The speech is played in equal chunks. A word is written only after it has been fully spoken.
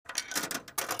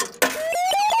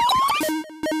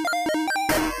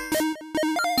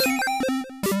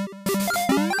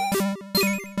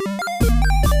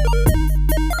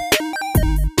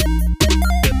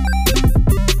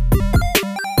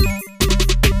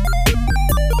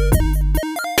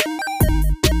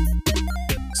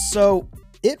So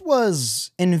it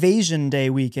was Invasion Day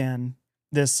weekend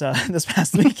this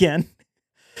past weekend.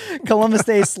 Columbus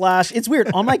Day / it's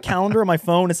weird. On my calendar on my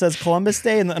phone, it says Columbus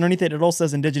Day, and underneath it, it also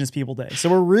says Indigenous People Day. So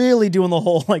we're really doing the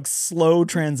whole like slow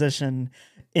transition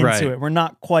into it. We're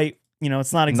not quite,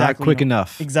 it's not exactly not quick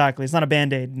enough. Exactly. It's not a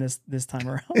Band-Aid this time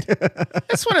around.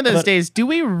 It's one of those days. Do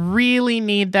we really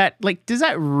need that? Like, does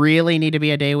that really need to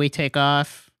be a day we take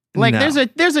off? Like, No.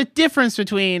 there's a difference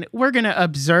between we're going to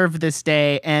observe this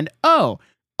day and,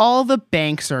 all the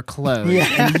banks are closed. Yeah.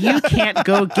 And you can't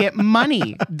go get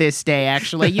money this day,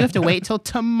 actually. You have to wait till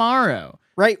tomorrow.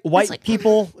 Right, white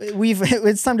people,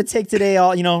 it's time to take today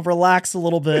all, relax a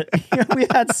little bit. We've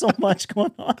had so much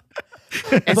going on.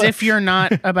 As if you're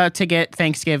not about to get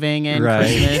Thanksgiving and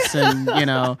Christmas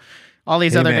and, all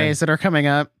these other days that are coming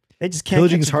up. They just can't.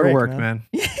 Pillaging's hard work, man.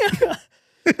 Yeah.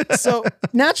 So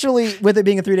naturally, with it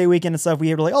being a 3-day weekend and stuff, we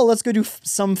were like, let's go do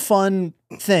some fun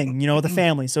thing, with the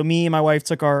family. So me and my wife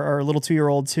took our little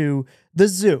 2-year-old to the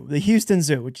zoo, the Houston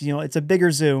Zoo, which, it's a bigger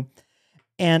zoo.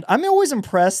 And I'm always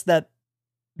impressed that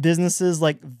businesses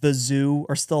like the zoo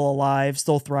are still alive,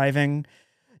 still thriving.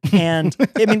 And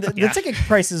I mean, the ticket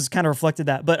prices kind of reflected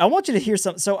that, but I want you to hear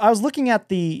something. So I was looking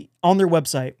at on their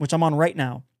website, which I'm on right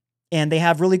now, and they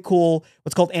have really cool,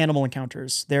 what's called animal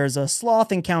encounters. There's a sloth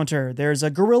encounter. There's a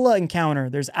gorilla encounter.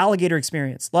 There's alligator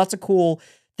experience. Lots of cool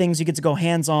things you get to go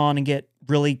hands-on and get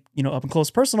really, up and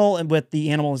close personal and with the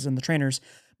animals and the trainers.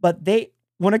 But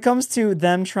when it comes to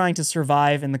them trying to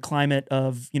survive in the climate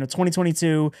of,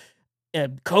 2022,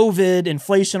 COVID,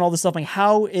 inflation, all this stuff, like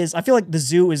I feel like the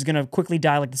zoo is going to quickly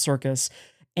die like the circus,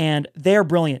 and they're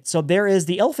brilliant. So there is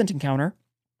the elephant encounter,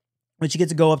 which you get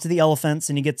to go up to the elephants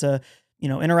and you get to,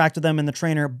 interact with them in the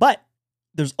trainer. But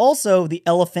there's also the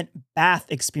elephant bath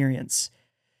experience.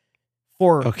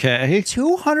 For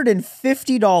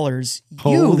 $250,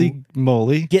 Holy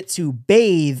moly, get to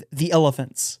bathe the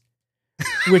elephants.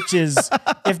 Which is,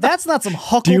 if that's not some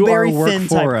Huckleberry Finn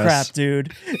type crap,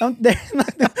 dude,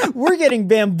 we're getting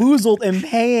bamboozled and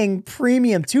paying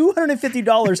premium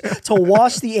 $250 to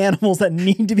wash the animals that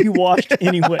need to be washed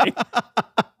anyway.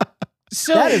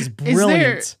 So that is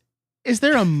brilliant. Is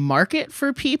there a market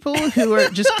for people who are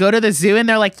just go to the zoo and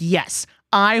they're like, yes,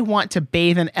 I want to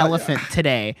bathe an elephant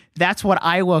today. That's what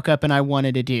I woke up and I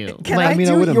wanted to do. Can I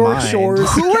do your chores?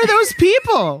 Who are those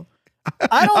people?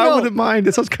 I don't know. I wouldn't mind.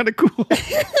 It sounds kind of cool. Dude,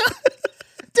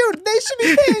 they should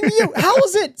be paying you. How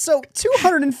is it? So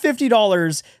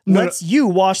 $250 lets you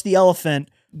wash the elephant.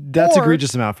 That's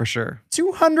egregious amount for sure.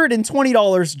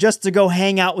 $220 just to go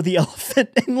hang out with the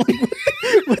elephant and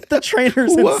with the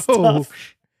trainers and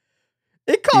stuff.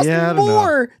 It costs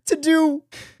more to do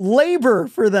labor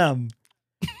for them.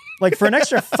 Like for an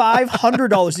extra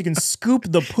 $500, you can scoop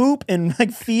the poop and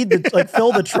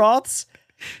fill the troughs.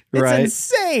 It's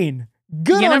insane.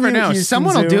 Good. You on never you, know. Houston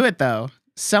Someone Zoo. will do it though.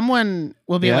 Someone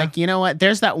will be like, you know what?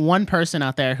 There's that one person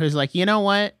out there who's like, you know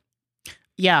what?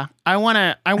 Yeah, I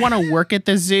wanna work at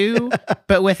the zoo,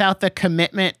 but without the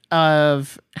commitment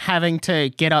of having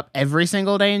to get up every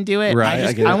single day and do it.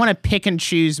 Right. I want to pick and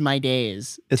choose my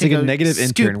days. It's like a negative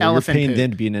intern where you're paying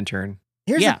them to be an intern.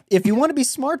 If you want to be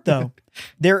smart though,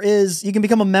 you can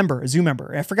become a zoo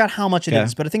member. I forgot how much it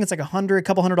is, but I think it's like a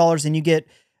couple $100, and you get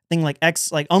thing like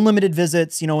unlimited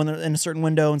visits, in a certain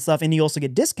window and stuff, and you also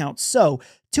get discounts. So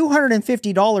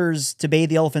 $250 to bathe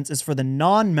the elephants is for the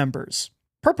non-members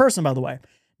per person, by the way,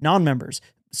 non-members.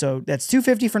 So that's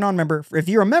 $250 for non-member. If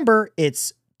you're a member,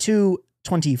 it's $225.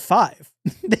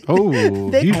 They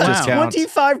cut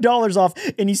 $25 off,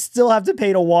 and you still have to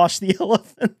pay to wash the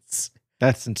elephants.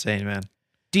 That's insane, man.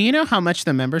 Do you know how much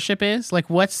the membership is? Like,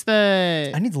 what's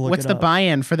the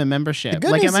buy-in for the membership?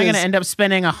 Like, am I going to end up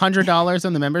spending $100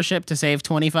 on the membership to save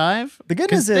 $25? The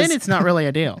good news is then it's not really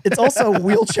a deal. It's also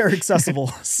wheelchair accessible,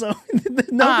 so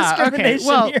no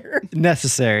discrimination here.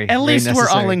 Necessary. At least we're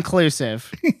all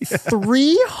inclusive.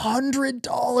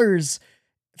 $300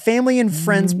 family and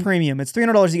friends premium. It's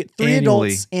 $300. You get 3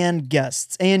 adults and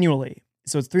guests annually,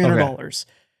 so it's $300.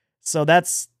 So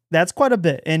that's quite a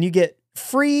bit, and you get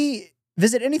free.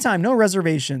 Visit anytime, no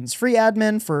reservations, free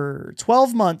admin for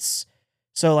 12 months.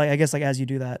 So I guess as you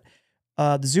do that,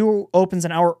 the zoo opens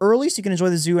an hour early, so you can enjoy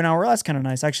the zoo an hour. That's kind of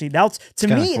nice. Actually, that's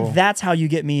how you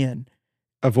get me in.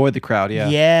 Avoid the crowd, yeah.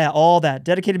 Yeah, all that.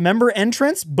 Dedicated member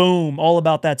entrance, boom, all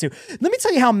about that too. Let me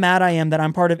tell you how mad I am that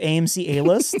I'm part of AMC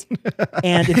A-List.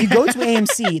 And if you go to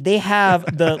AMC, they have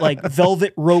the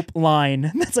velvet rope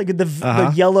line. That's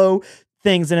the yellow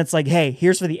things, and it's like, hey,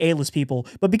 here's for the A-list people.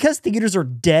 But because theaters are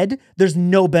dead, there's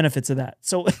no benefit to that.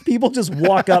 So people just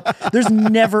walk up. There's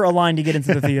never a line to get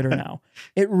into the theater now.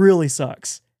 It really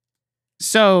sucks.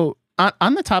 So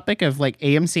on the topic of like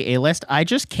AMC A-List, I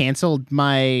just canceled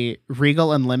my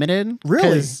Regal Unlimited.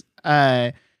 Really?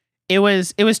 It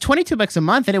was $22 a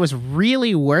month, and it was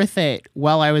really worth it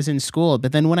while I was in school.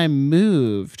 But then when I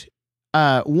moved,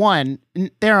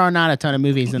 there are not a ton of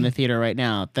movies in the theater right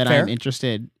now that Fair. I'm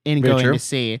interested in Very going true. to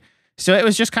see. So it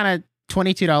was just kind of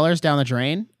 $22 down the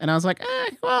drain, and I was like,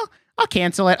 well, I'll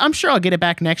cancel it. I'm sure I'll get it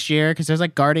back next year because there's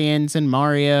like Guardians and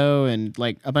Mario and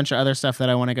like a bunch of other stuff that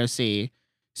I want to go see.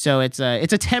 So it's a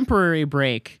temporary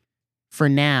break for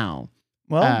now.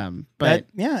 Well, but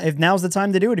if now's the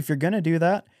time to do it, if you're gonna do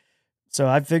that. So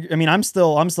I figured. I mean, I'm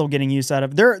still getting used out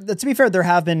of there. To be fair, there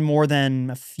have been more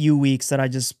than a few weeks that I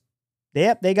just,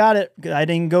 they got it. I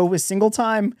didn't go a single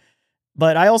time.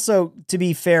 But I also, to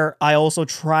be fair, I also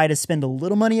try to spend a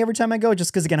little money every time I go, just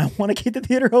because, again, I want to keep the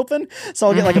theater open. So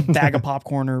I'll get like a bag of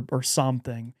popcorn or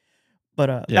something.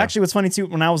 But actually, what's funny too,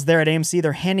 when I was there at AMC,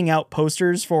 they're handing out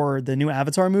posters for the new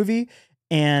Avatar movie,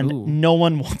 and no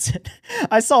one wants it.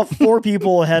 I saw 4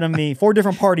 people ahead of me, 4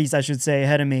 different parties, I should say,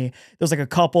 ahead of me. There was like a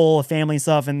couple, a family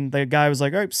stuff, and the guy was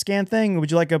like, all right, scan thing.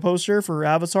 Would you like a poster for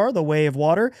Avatar, The Way of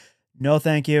Water? No,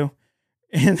 thank you.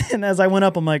 And then as I went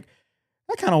up, I'm like,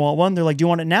 I kind of want one. They're like, do you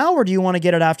want it now or do you want to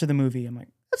get it after the movie? I'm like,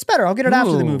 that's better. I'll get it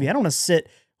after the movie. I don't want to sit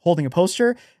holding a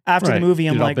poster after the movie.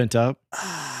 I'm like, bent up.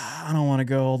 I don't want to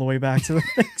go all the way back to the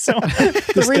thing. So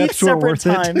The 3 steps were separate worth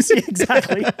it. times. Yeah,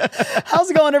 exactly.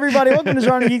 How's it going, everybody? Welcome to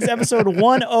Genre Geeks episode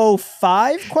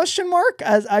 105 ?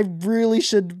 As I really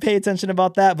should pay attention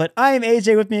about that. But I am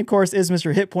AJ. With me, of course, is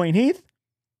Mr. Hit Point Heath.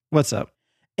 What's up?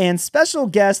 And special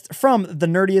guest from the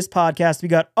Nerdiest Podcast, we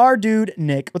got our dude,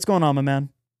 Nick. What's going on, my man?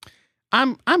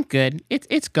 I'm good.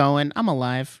 It's going. I'm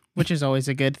alive, which is always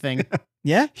a good thing.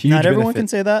 Yeah, Huge not everyone benefit. can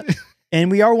say that. And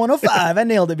we are 105. I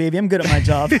nailed it, baby. I'm good at my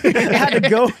job. I had to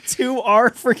go to our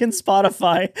freaking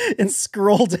Spotify and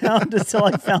scroll down until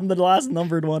I found the last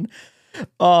numbered one.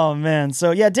 Oh, man.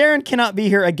 So, yeah, Darren cannot be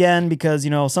here again because,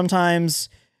 sometimes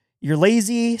you're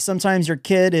lazy. Sometimes your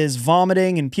kid is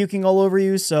vomiting and puking all over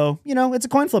you. So, it's a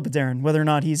coin flip with Darren, whether or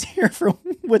not he's here for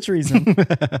which reason.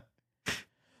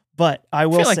 But I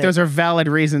will feel like say, those are valid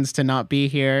reasons to not be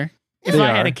here. If They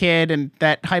I had are. a kid and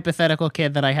that hypothetical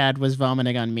kid that I had was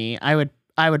vomiting on me, I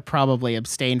would probably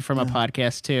abstain from a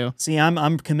podcast too. see,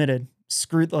 I'm committed.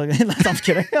 Screw. I'm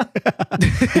kidding.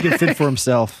 He can fit for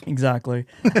himself. Exactly.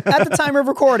 At the time of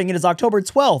recording, it is October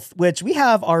 12th, which we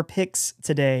have our picks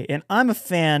today. And I'm a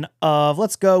fan of,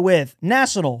 let's go with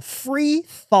National Free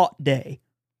Thought Day.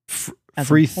 As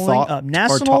Free I'm pulling thought up,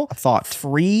 National thought.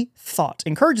 Free Thought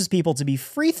encourages people to be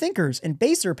free thinkers and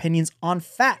base their opinions on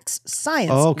facts,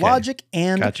 science, Okay. logic,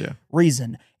 and Gotcha.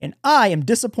 reason. And I am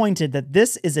disappointed that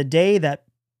this is a day that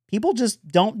people just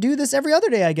don't do this every other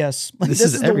day, I guess. Like, This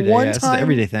is every the day, one yeah. This is an time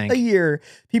everyday thing. a year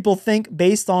people think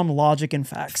based on logic and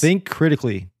facts. Think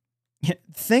critically.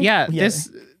 Think,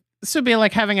 This would be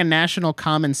like having a National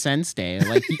Common Sense Day.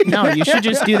 Like, no, you should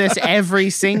just do this every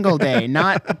single day,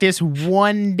 not this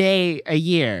one day a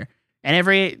year.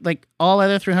 And all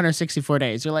other 364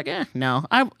 days, you're like, no,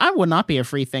 I will not be a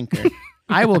free thinker.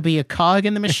 I will be a cog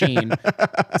in the machine.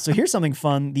 So here's something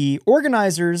fun. The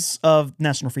organizers of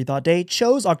National Free Thought Day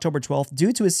chose October 12th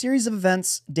due to a series of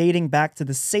events dating back to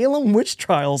the Salem witch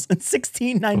trials in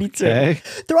 1692. Okay.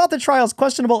 Throughout the trials,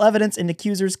 questionable evidence and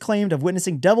accusers claimed of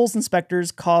witnessing devils and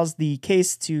specters caused the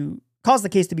case to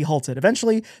be halted.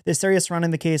 Eventually, the hysteria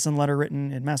surrounding the case and letter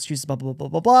written in Massachusetts, blah, blah, blah,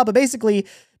 blah, blah. But basically,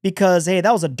 because, hey,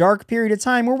 that was a dark period of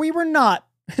time where we were not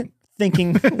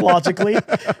thinking logically.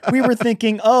 We were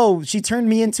thinking, oh, she turned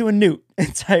me into a newt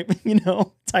type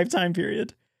time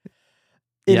period.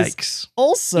 It is Yikes.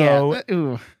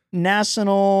 also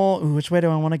National, which way do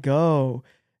I want to go?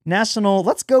 National,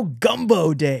 let's go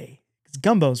Gumbo Day. 'Cause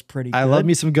gumbo's pretty good. I love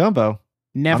me some gumbo.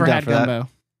 Never I'm down had for that. gumbo.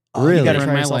 Oh, Really? you gotta In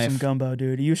try my yourself life. some gumbo,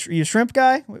 dude. Are you a shrimp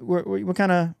guy? What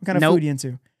kind of Nope. food are you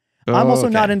into? I'm also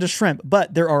Okay. not into shrimp,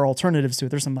 but there are alternatives to it.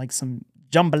 There's some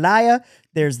jambalaya.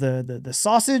 There's the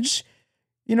sausage.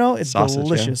 It's Sausage, yeah.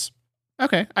 delicious.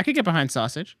 Okay, I could get behind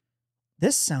sausage.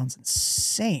 This sounds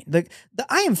insane.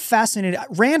 I am fascinated. I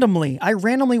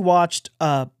randomly watched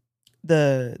the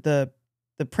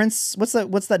Prince. What's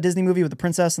that Disney movie with the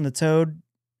princess and the toad?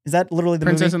 Is that literally the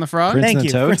Princess movie? and the Frog? Prince Thank and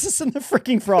you, the Toad? Princess and the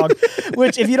freaking Frog.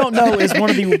 Which, if you don't know, is one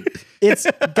of the. It's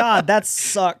God. That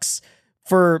sucks.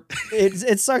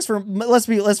 It sucks for, let's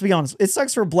be honest, it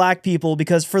sucks for black people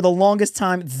because for the longest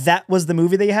time that was the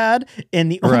movie they had, and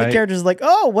the only Right. characters like,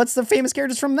 oh, what's the famous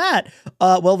characters from that?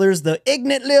 Well, there's the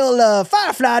ignorant little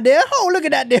firefly there. Oh, look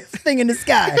at that there thing in the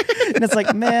sky. And it's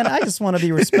like, man, I just want to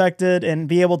be respected and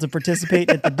be able to participate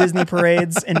at the Disney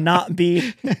parades and not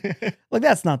be like,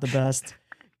 that's not the best.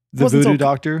 The Wasn't voodoo so-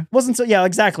 doctor. Wasn't so, yeah,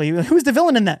 exactly. Who's the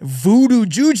villain in that? Voodoo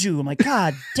Juju. I'm like,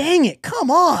 God dang it,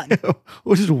 come on.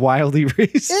 Which is wildly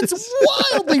racist. It's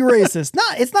wildly racist.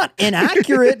 It's not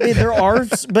inaccurate. There are,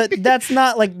 but that's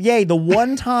not like, yay, the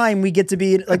one time we get to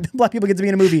be, like, black people get to be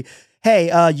in a movie.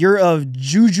 Hey, you're a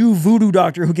juju voodoo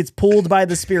doctor who gets pulled by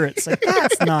the spirits. Like,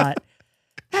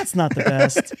 that's not the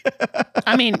best.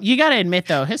 I mean, you got to admit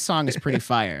though, his song is pretty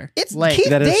fire. It's like Keith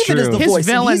that is David is true. the his voice. and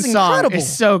villain he's song incredible.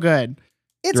 is so good.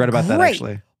 It's You're right about that, great,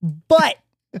 actually. But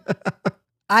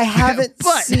I haven't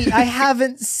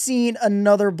But- seen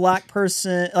another black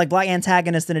person, like black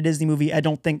antagonist in a Disney movie, I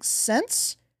don't think,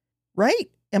 since. Right?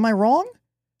 Am I wrong?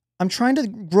 I'm trying to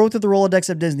grow through the Rolodex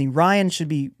of Disney. Ryan should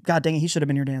be, God dang it, he should have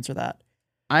been here to answer that.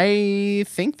 I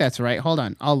think that's right. Hold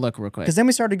on. I'll look real quick. Because then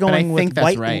we started But I going think with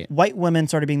that's right. white women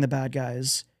started being the bad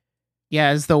guys.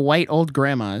 Yeah, it's the white old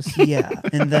grandmas. Yeah.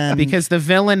 And then Because the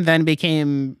villain then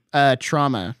became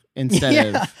Trauma instead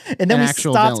yeah. of And then an we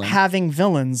actual stopped villain. having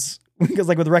villains. Because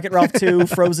like with Wreck-It Ralph 2,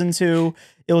 Frozen 2,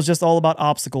 it was just all about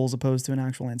obstacles opposed to an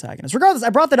actual antagonist. Regardless, I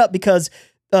brought that up because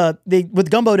with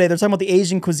Gumbo Day, they're talking about the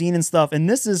Asian cuisine and stuff. And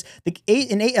this is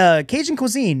in Cajun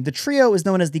cuisine. The trio is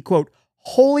known as the quote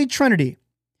Holy Trinity.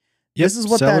 Yep, This is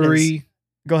what celery, that is.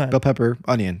 Go ahead. bell pepper,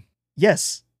 onion.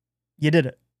 Yes, you did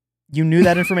it. You knew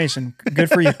that information. Good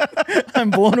for you. I'm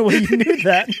blown away. You knew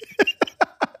that.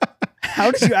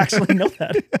 How did you actually know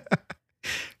that?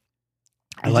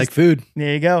 I like food.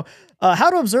 There you go. How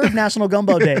to observe National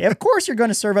Gumbo Day. Of course, you're going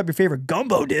to serve up your favorite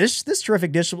gumbo dish. This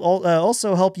terrific dish will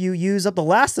also help you use up the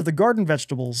last of the garden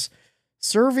vegetables.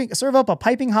 Serve up a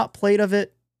piping hot plate of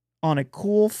it on a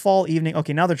cool fall evening.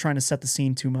 Okay, now they're trying to set the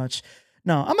scene too much.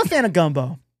 No, I'm a fan of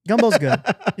gumbo. Gumbo's good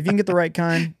if you can get the right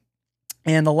kind.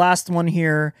 And the last one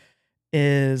here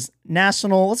is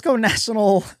National. Let's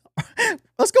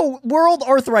go World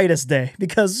Arthritis Day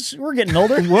because we're getting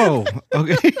older. Whoa.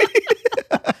 Okay.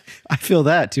 I feel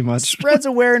that too much. Spreads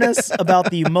awareness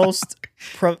about the most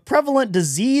prevalent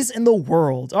disease in the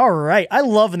world. All right. I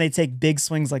love when they take big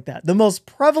swings like that. The most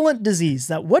prevalent disease.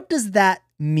 What does that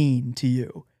mean to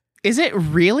you? Is it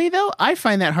really though? I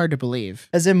find that hard to believe.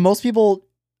 As in most people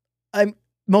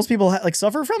like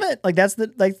suffer from it. Like that's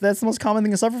the most common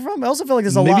thing to suffer from. I also feel like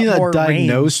there's a Maybe lot not more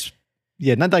diagnosed. range.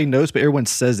 Yeah, not diagnosed, but everyone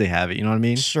says they have it. You know what I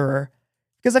mean? Sure.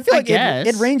 Because I feel I like guess.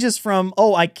 it ranges from,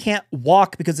 I can't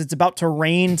walk because it's about to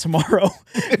rain tomorrow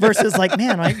versus like,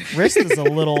 man, my wrist is a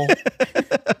little,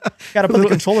 got to put the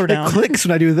controller down. It clicks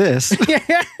when I do this.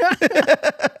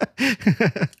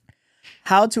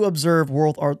 How to observe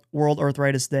World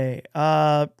Arthritis Day.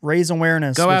 Raise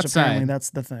awareness. Go which outside. Apparently that's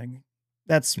the thing.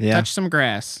 That's, Yeah. Touch some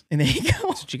grass. and there you go.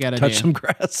 That's what you got to Touch do. some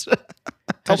grass. Help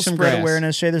Touch some spread grass.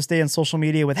 awareness. Share this day on social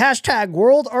media with hashtag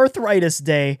World Arthritis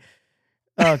Day.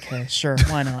 Okay, sure.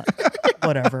 Why not?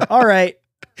 Whatever. All right.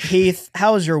 Heath,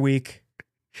 how was your week?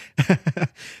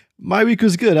 My week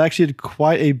was good. I actually had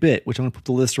quite a bit, which I'm going to put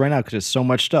the list right now because there's so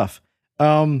much stuff.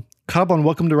 Caught up on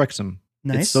Welcome to Wrexham.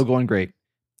 Nice. It's still going great.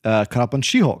 Caught up on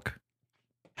She-Hulk.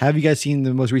 Have you guys seen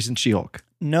the most recent She-Hulk?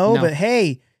 No, No. but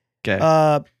hey,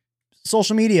 Okay.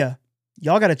 social media.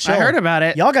 Y'all got to chill. I heard about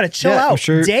it. Y'all got to chill Yeah, out. I'm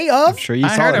sure- Day I'm of. sure you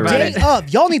I saw heard it about already. Day of.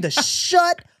 Y'all need to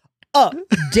shut up.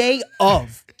 Day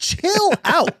of. Chill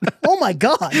out. Oh my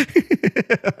God.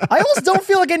 I almost don't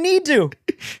feel like I need to.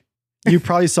 You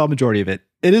probably saw a majority of it.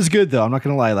 It is good though. I'm not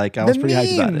gonna lie. Like I was pretty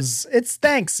hyped about it. memes. It's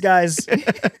thanks, guys.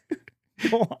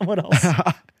 Go on, what else?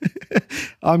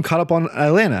 I'm caught up on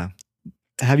Atlanta.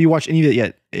 Have you watched any of it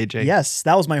yet, AJ? Yes,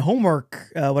 that was my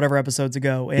homework, whatever episodes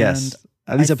ago. And Yes.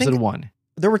 At least I episode think- 1.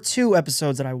 there were 2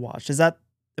 episodes that I watched. Am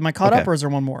I caught Okay. up or is there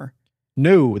one more?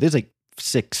 No, there's like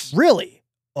 6. Really?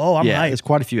 Oh, I'm yeah, hyped. there's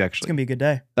quite a few It's actually. going to be a good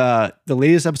day. The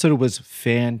latest episode was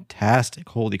fantastic.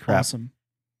 Holy crap. Awesome.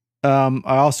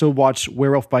 I also watched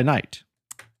Werewolf by Night.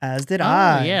 As did Oh,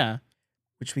 I. yeah.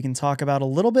 Which we can talk about a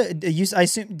little bit. I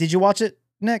assume, did you watch it,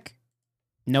 Nick?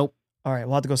 Nope. All right,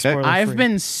 we'll have to go Okay. spoiler I've free.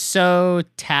 been so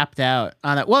tapped out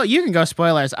on it. Well, you can go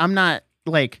spoilers. I'm not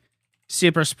like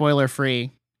super spoiler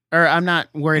free, or I'm not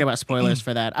worried about spoilers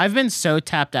for that. I've been so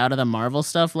tapped out of the Marvel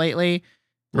stuff lately.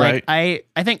 Like I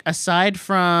think aside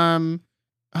from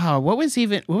what was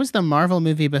the Marvel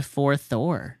movie before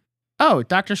Thor? Oh,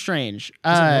 Doctor Strange.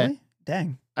 Is it really?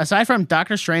 Dang. Aside from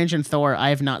Doctor Strange and Thor, I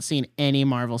have not seen any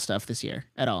Marvel stuff this year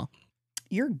at all.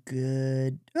 You're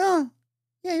good. Oh,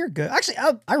 yeah, you're good. Actually,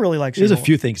 I really like There's a She-Hulk,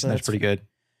 few things so that's pretty good.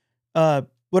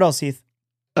 What else, Heath?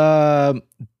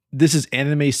 This is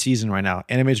anime season right now.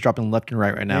 Anime's dropping left and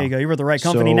right now. There you go. You're with the right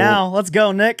company So- now. Let's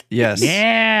go, Nick. Yes.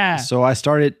 Yeah. So I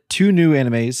started 2 new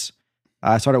animes.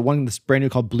 I started one that's brand new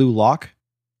called Blue Lock.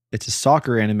 It's a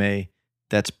soccer anime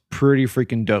that's pretty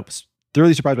freaking dope.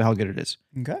 Thoroughly surprised by how good it is.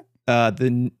 Okay.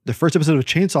 the first episode of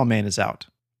Chainsaw Man is out.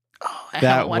 Oh, I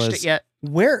haven't watched it yet.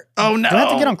 Where? Oh no! Do I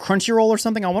have to get on Crunchyroll or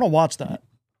something? I want to watch that.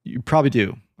 You probably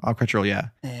do. On Crunchyroll, yeah.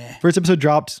 Eh. First episode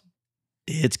dropped.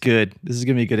 It's good. This is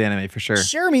gonna be a good anime for sure.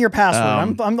 Share me your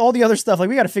password. I'm all the other stuff. Like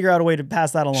we got to figure out a way to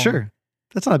pass that along. Sure,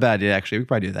 that's not a bad idea. Actually, we could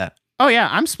probably do that. Oh yeah,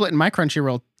 I'm splitting my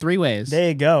Crunchyroll 3 ways. There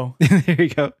you go. There you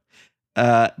go.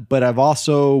 But I've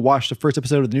also watched the first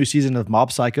episode of the new season of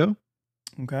Mob Psycho,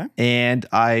 Okay. and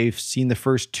I've seen the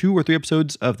first 2 or 3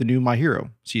 episodes of the new My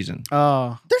Hero season.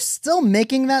 Oh They're still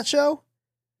making that show?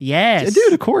 yes,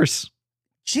 Dude, of course.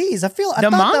 Jeez, I the thought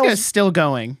that manga's was, still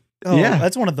going. oh, Yeah.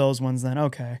 that's one of those ones then.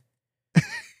 Okay.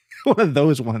 One of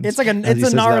those ones. It's like as it's he a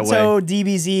says that way. Naruto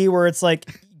DBZ where it's like,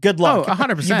 good luck. Oh,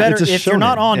 100%. You better, It's a if you're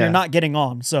not shonen, on, yeah. you're not getting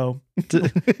on. So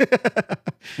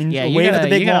Yeah, you wave at got, the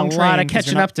big you got long a lot train of 'cause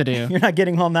catching you're up to do. You're not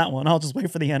getting on that one. I'll just wait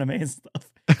for the anime and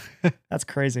stuff. That's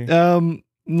crazy.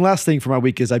 Last thing for my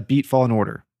week is I beat Fallen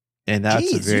Order, and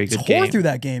that's Jeez, a very you good tore game. through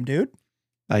that game, dude.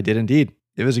 I did indeed.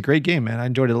 It was a great game, man. I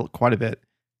enjoyed it quite a bit.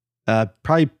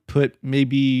 Probably put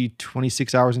maybe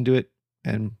 26 hours into it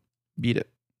and beat it.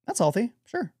 That's healthy.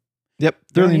 Sure. Yep,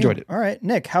 thoroughly enjoyed it. All right,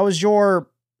 Nick, how was your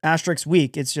Asterix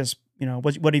week? It's just,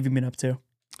 what have you been up to?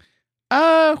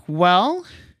 Well,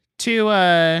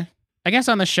 I guess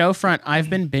on the show front, I've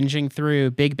been binging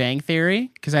through Big Bang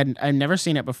Theory because I've never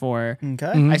seen it before. Okay.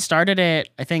 Mhm. I started it,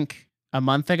 I think, a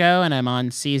month ago, and I'm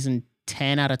on season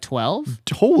 10 out of 12.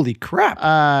 Holy crap.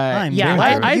 I'm Yeah, very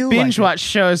glad I you binge like it. watch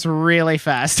shows really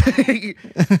fast.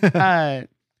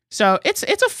 So it's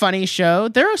a funny show.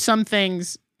 There are some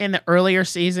things in the earlier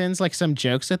seasons, like some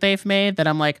jokes that they've made that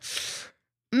I'm like,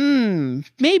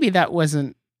 maybe that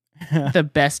wasn't the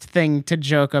best thing to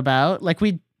joke about. Like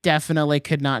we definitely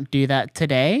could not do that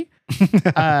today.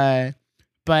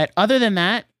 But other than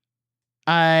that,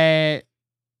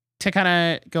 to kind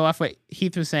of go off what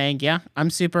Heath was saying, yeah, I'm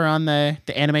super on the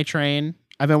anime train.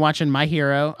 I've been watching My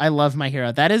Hero. I love My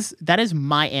Hero. That is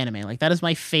my anime. Like that is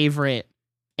my favorite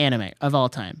anime of all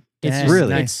time. It's Dang, just,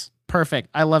 Really? nice. perfect.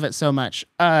 I love it so much.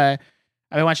 I've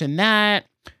been watching that.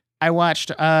 I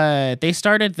watched they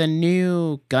started the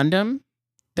new Gundam.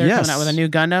 They're Yes. coming out with a new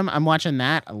Gundam. I'm watching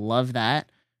that. I love that.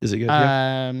 Is it good?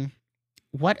 Yeah.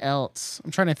 What else?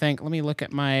 I'm trying to think. Let me look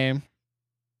at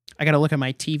I got to look at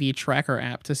my TV tracker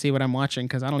app to see what I'm watching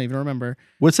because I don't even remember.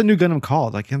 What's the new Gundam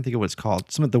called? I can't think of what it's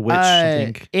called. Some of the Witch, I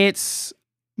think. It's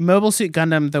Mobile Suit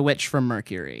Gundam: The Witch from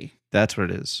Mercury. That's what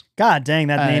it is. God dang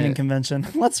that naming convention.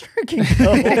 Let's freaking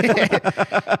go.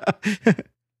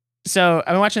 So I've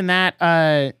been watching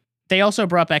that. They also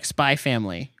brought back Spy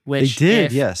Family, which They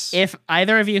did, yes. If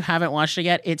either of you haven't watched it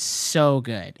yet, it's so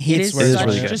good. He It is swears such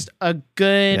really good. just a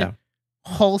good, Yeah.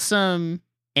 wholesome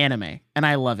anime, and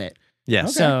I love it. Yes.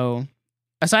 Okay. So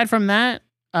aside from that,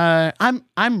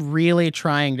 I'm really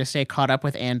trying to stay caught up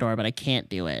with Andor, but I can't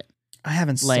do it. I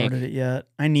haven't Like- started it yet.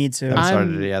 I need to. I haven't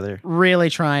started I'm- it either. Really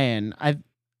trying. I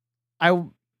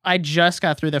just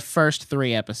got through the first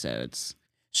 3 episodes.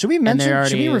 Should we they're mention? Should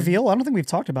already- we reveal? I don't think we've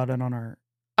talked about it on our.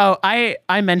 Oh,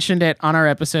 I mentioned it on our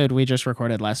episode we just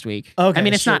recorded last week. Okay, I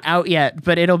mean, it's sure. not out yet,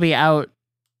 but it'll be out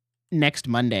next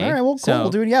Monday. All right. Well, cool. So,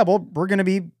 Dude, yeah. Well, we're gonna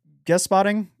be guest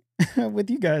spotting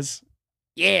with you guys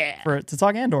yeah. to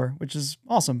talk Andor, which is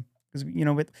awesome because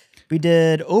we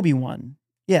did Obi-Wan.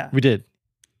 Yeah. We did.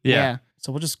 Yeah. Yeah.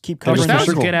 So we'll just keep That Which covering. that was a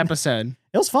super cool. good episode.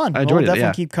 It was fun. I enjoyed we'll it, definitely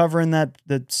yeah. keep covering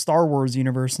the Star Wars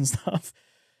universe and stuff.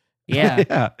 Yeah.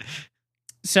 Yeah.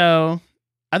 So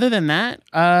other than that,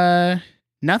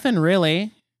 nothing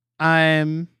really.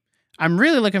 I'm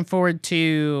really looking forward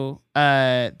to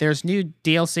there's new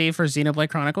DLC for Xenoblade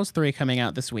Chronicles 3 coming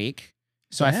out this week.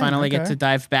 So I Dang, finally get okay. to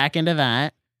dive back into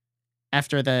that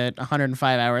after the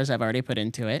 105 hours I've already put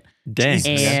into it. Dang.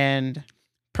 Jesus. And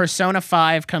Persona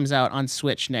 5 comes out on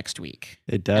Switch next week.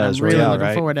 It And does. I'm really right? looking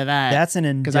Right? forward to that That's an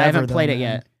endeavor because I haven't though, played it man.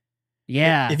 yet.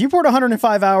 Yeah. If you poured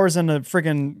 105 hours into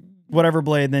freaking whatever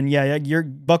blade, then yeah, you're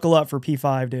buckle up for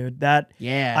P5, dude. That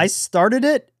yeah. I started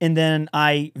it and then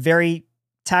I very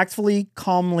tactfully,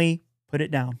 calmly put it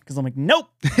down because I'm like, nope.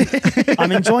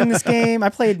 I'm enjoying this game. I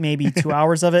played maybe 2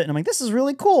 hours of it and I'm like, this is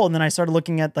really cool. And then I started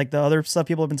looking at like the other stuff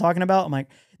people have been talking about. I'm like,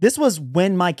 this was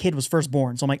when my kid was first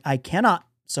born. So I'm like, I cannot.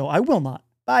 So I will not.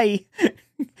 Bye.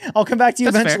 I'll come back to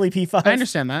you That's fair. eventually, P5. I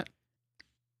understand that.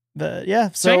 But yeah,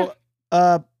 So,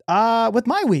 with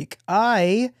my week,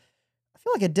 I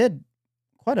feel like I did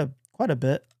quite a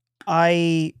bit.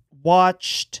 I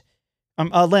watched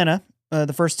Atlanta,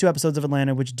 the first 2 episodes of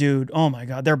Atlanta, which dude, oh my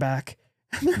god, they're back.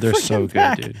 They're so freaking good,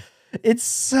 back. dude. It's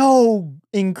so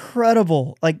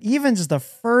incredible. Like even just the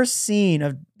first scene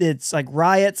of it's like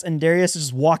riots and Darius is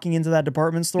just walking into that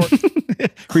department store.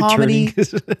 Comedy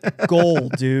Returning.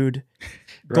 Gold, dude.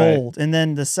 gold. And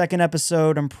then the second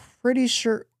episode, I'm pretty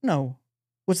sure, no.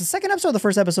 Was the second episode or the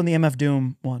first episode the MF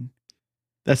Doom one?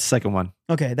 That's the second one.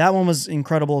 Okay, that one was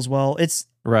incredible as well.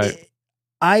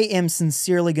 I am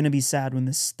sincerely going to be sad when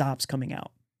this stops coming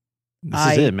out.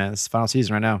 This is it, man. This is the final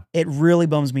season right now. It really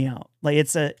bums me out. Like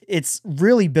it's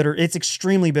really bitter. It's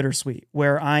extremely bittersweet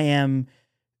where I am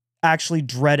actually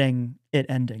dreading it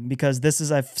ending because this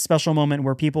is a special moment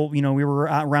where people, we were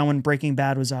around when Breaking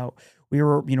Bad was out. We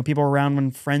were, people were around when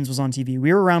Friends was on TV.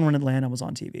 We were around when Atlanta was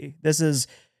on TV. This is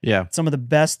some of the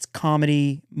best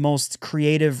comedy, most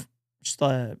creative,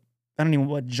 I don't even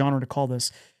know what genre to call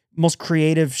this, most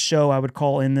creative show I would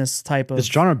call in this type of. It's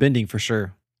genre bending for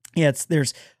sure. Yeah,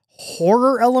 there's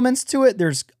horror elements to it.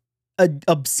 There's an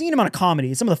obscene amount of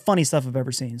comedy. It's some of the funny stuff I've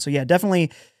ever seen. So yeah,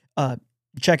 definitely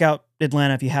check out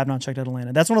Atlanta if you have not checked out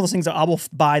Atlanta. That's one of those things that I will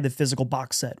buy the physical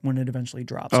box set when it eventually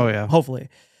drops. Oh yeah. Hopefully.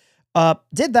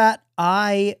 Did that.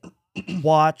 I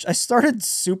started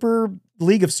Super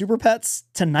League of Super Pets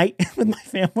tonight with my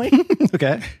family.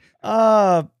 Okay.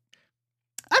 I've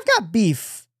got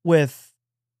beef with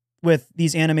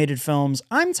these animated films.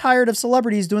 I'm tired of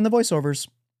celebrities doing the voiceovers.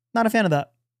 Not a fan of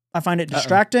that. I find it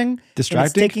distracting. Distracting?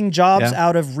 It's taking jobs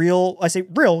out of real, I say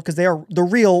real because they are the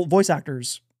real voice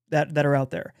actors that are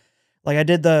out there. Like I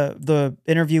did the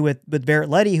interview with Barrett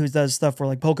Letty, who does stuff for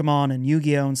like Pokemon and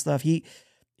Yu-Gi-Oh and stuff.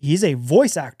 He's a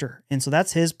voice actor. And so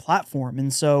that's his platform.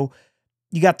 And so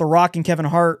you got The Rock and Kevin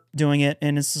Hart doing it.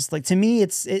 And it's just like, to me,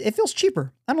 it feels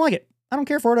cheaper. I don't like it. I don't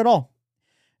care for it at all.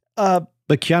 But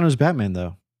Keanu's Batman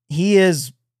though. He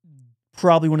is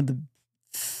probably one of the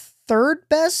third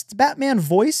best Batman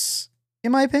voice,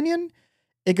 in my opinion.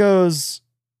 It goes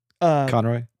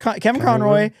Conroy. Kevin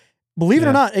Conroy. Believe it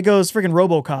or not, it goes freaking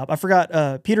RoboCop. I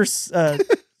forgot Peter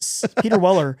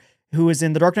Weller, who is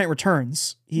in The Dark Knight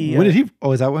Returns. When did he?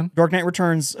 Oh, is that one? Dark Knight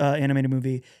Returns animated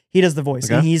movie. He does the voice,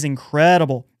 and he's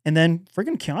incredible. And then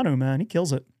freaking Keanu, man, he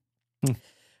kills it.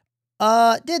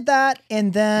 Did that,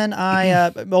 and then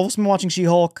I've also been watching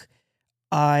She-Hulk.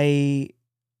 I'm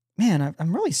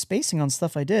really spacing on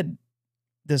stuff I did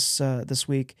this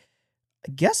week.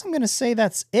 I guess I'm gonna say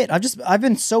that's it. I've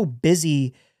been so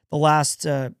busy the last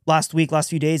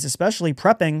few days, especially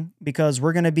prepping because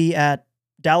we're gonna be at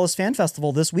Dallas Fan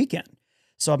Festival this weekend.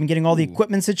 So I've been getting all the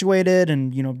equipment situated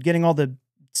and getting all the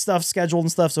stuff scheduled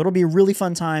and stuff. So it'll be a really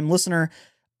fun time, listener.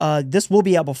 This will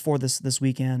be out before this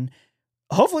weekend.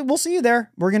 Hopefully we'll see you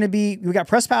there. We got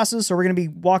press passes, so we're gonna be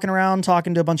walking around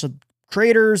talking to a bunch of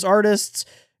creators, artists,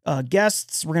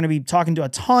 guests. We're going to be talking to a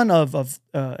ton of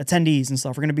attendees and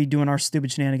stuff. We're going to be doing our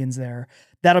stupid shenanigans there.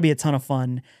 That'll be a ton of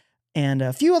fun. And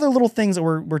a few other little things that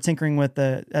we're tinkering with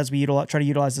as we try to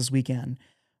utilize this weekend.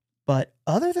 But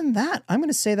other than that, I'm going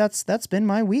to say that's been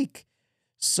my week.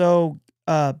 So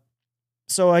I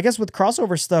guess with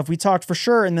crossover stuff, we talked for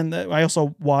sure. And then I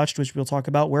also watched, which we'll talk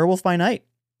about, Werewolf by Night.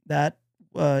 That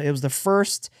it was the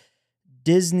first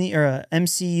Disney or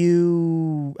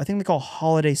MCU, I think they call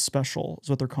holiday special is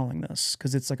what they're calling this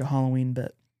because it's like a Halloween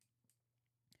bit.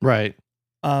 Right.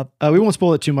 We won't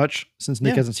spoil it too much since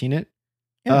Nick hasn't seen it.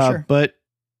 Yeah, sure. But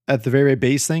at the very, very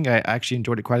base thing, I actually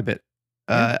enjoyed it quite a bit.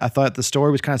 I thought the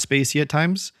story was kind of spacey at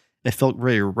times. It felt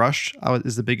very rushed.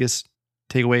 Is the biggest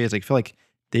takeaway is I feel like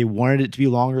they wanted it to be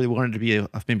longer. They wanted it to be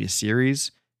maybe a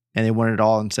series, and they wanted it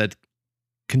all instead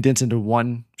condensed into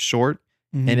one short,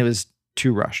 and it was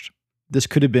too rushed. This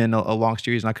could have been a long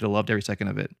series, and I could have loved every second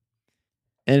of it.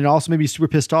 And it also made me super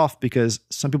pissed off because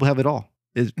some people have it all.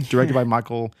 It's directed by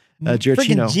Michael Giacchino.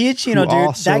 Freaking Giacchino,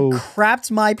 dude. That crapped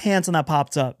my pants when that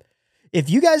popped up. If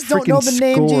you guys don't know the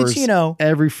name Giacchino,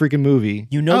 every freaking movie,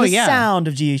 you know the sound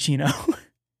of Giacchino.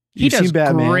 He does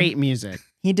great music.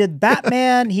 He did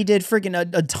Batman. He did freaking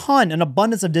a ton, an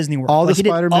abundance of Disney work. All the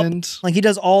Spider-Mans. He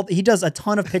does a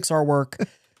ton of Pixar work.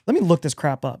 Let me look this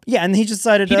crap up. Yeah, and he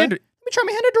decided let me try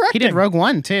my hand at directing. He did Rogue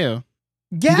One too.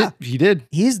 Yeah, he did.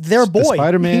 He's their boy.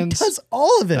 Spider-Man. He does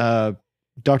all of it.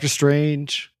 Doctor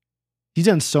Strange. He's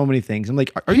done so many things. I'm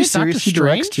like, are you serious? He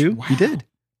directs too. Wow. He did,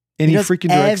 and he freaking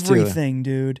directs everything,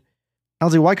 dude. I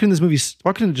was like, why couldn't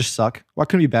it just suck? Why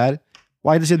couldn't it be bad?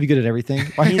 Why does he have to be good at everything?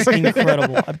 He's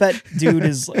incredible. I bet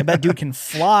dude can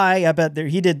fly. I bet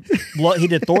he did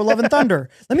Thor: Love and Thunder.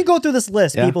 Let me go through this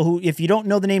list, people who, if you don't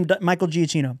know the name Michael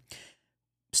Giacchino.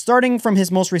 Starting from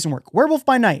his most recent work, Werewolf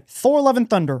by Night, Thor: Love and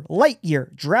Thunder,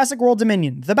 Lightyear, Jurassic World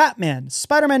Dominion, The Batman,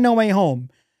 Spider-Man No Way Home,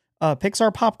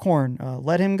 Pixar Popcorn,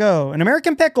 Let Him Go, An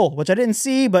American Pickle, which I didn't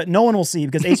see, but no one will see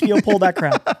because HBO pulled that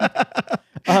crap.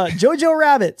 Jojo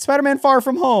Rabbit, Spider-Man Far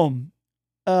From Home.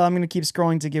 I'm going to keep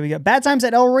scrolling we got Bad Times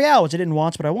at El Royale, which I didn't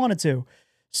watch, but I wanted to.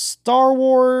 Star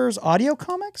Wars audio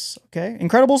comics. Okay.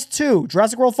 Incredibles 2,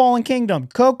 Jurassic World Fallen Kingdom,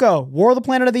 Coco, War of the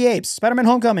Planet of the Apes, Spider-Man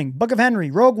Homecoming, Book of Henry,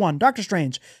 Rogue One, Doctor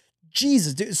Strange.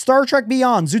 Jesus, dude, Star Trek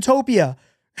Beyond, Zootopia.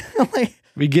 Like,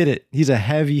 we get it. He's a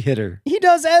heavy hitter. he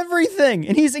does everything,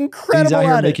 and he's incredible He's out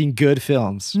here at it. making good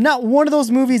films. Not one of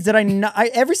those movies that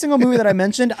every single movie that I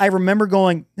mentioned, I remember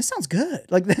going, this sounds good.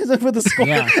 Like with the score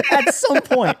at some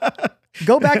point.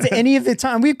 Go back to any of the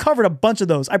time. We've covered a bunch of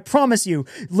those. I promise you,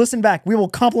 listen back. We will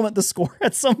compliment the score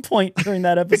at some point during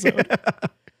that episode.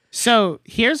 So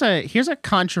here's a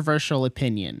controversial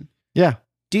opinion. Yeah.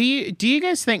 Do you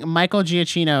guys think Michael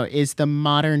Giacchino is the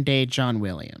modern day John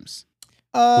Williams?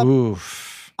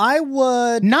 Oof. I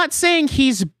would Not saying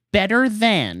he's better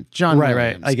than John Right,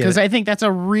 Williams, I get because it. I think that's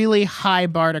a really high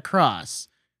bar to cross.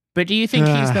 But do you think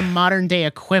he's the modern day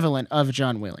equivalent of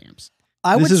John Williams?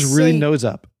 I This would is really say- nose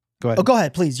up. Go ahead. Oh, go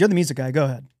ahead, please. You're the music guy. Go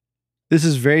ahead. This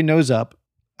is very nose up.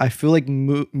 I feel like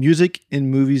music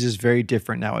in movies is very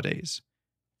different nowadays.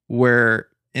 Where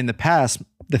in the past,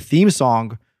 the theme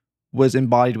song was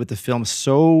embodied with the film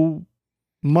so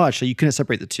much that you couldn't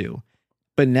separate the two.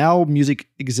 But now music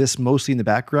exists mostly in the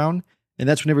background. And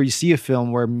that's whenever you see a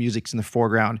film where music's in the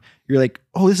foreground, you're like,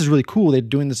 oh, this is really cool. They're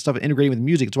doing this stuff integrating with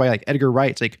music. It's why like Edgar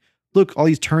Wright's like, look, all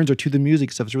these turns are to the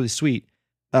music stuff. It's really sweet.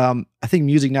 I think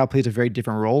music now plays a very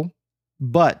different role,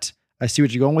 but I see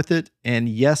what you're going with it. And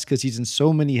yes, because he's in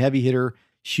so many heavy hitter,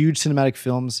 huge cinematic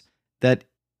films that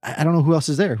I don't know who else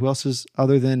is there. Who else is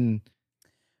other than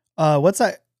What's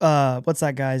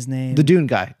that guy's name? the Dune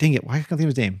guy? Dang it. Why can't I think of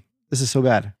his name? This is so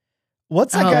bad.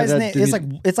 What's that Oh, guy's that name?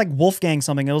 dude- It's like Wolfgang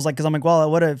something. It was like, because I'm like,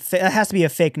 well, it has to be a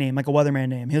fake name, like a weatherman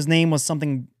name. His name was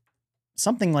something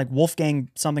like Wolfgang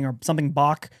something or something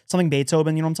Bach, something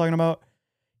Beethoven. You know what I'm talking about?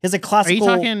 His a Are you classical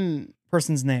talking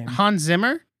person's name. Hans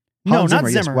Zimmer? No, Hans not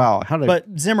yes. Zimmer. Wow. How did But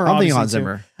Zimmer. I'm thinking obviously, Hans too.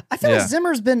 Zimmer. I feel Yeah. like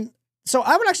Zimmer's been. So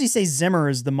I would actually say Zimmer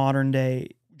is the modern day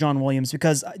John Williams,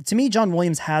 because to me, John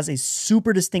Williams has a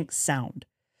super distinct sound.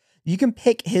 You can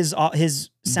pick his sound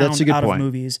a good out of point.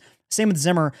 movies. Same with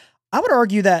Zimmer. I would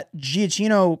argue that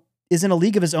Giacchino is in a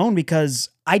league of his own, because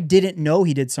I didn't know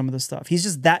he did some of the stuff. He's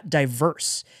just that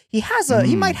diverse. He has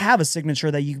he might have a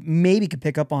signature that you maybe could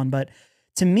pick up on, but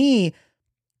to me,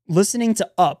 listening to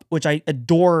Up, which I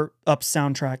adore Up's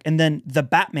soundtrack, and then The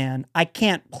Batman, I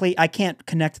can't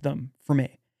connect them for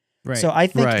me. Right. So I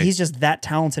think Right. he's just that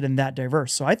talented and that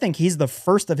diverse. So I think he's the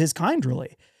first of his kind,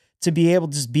 really, to be able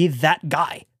to just be that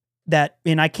guy.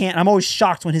 I'm always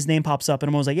shocked when his name pops up, and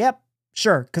I'm always like, yep,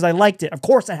 sure, because I liked it. Of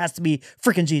course, it has to be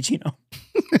freaking Giacchino.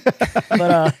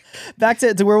 But back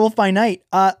to Werewolf by Night.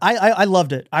 I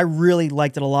loved it. I really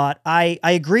liked it a lot. I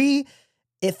agree.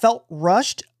 It felt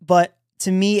rushed, but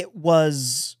to me, it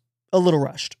was a little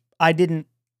rushed. I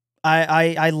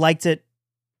liked it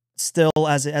still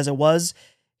as it was.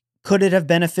 Could it have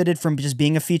benefited from just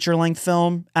being a feature-length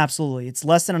film? Absolutely. It's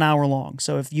less than an hour long.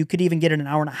 So if you could even get it an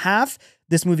hour and a half,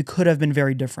 this movie could have been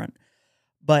very different.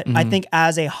 But I think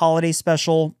as a holiday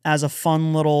special, as a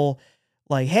fun little,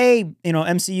 like, hey,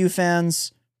 MCU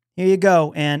fans, here you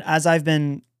go. And as I've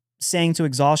been saying to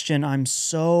exhaustion, I'm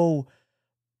so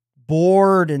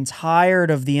bored and tired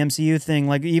of the MCU thing.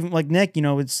 Like, even like Nick,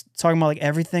 it's talking about like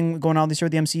everything going on this year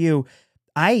with the MCU.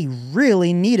 I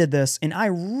really needed this, and I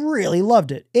really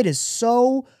loved it. It is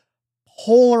so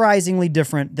polarizingly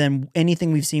different than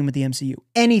anything we've seen with the MCU.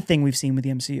 Anything we've seen with the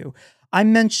MCU.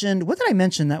 What did I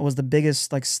mention that was the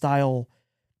biggest like style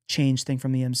change thing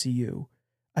from the MCU?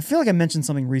 I feel like I mentioned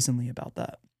something recently about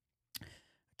that.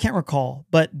 Can't recall,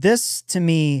 but this to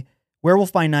me,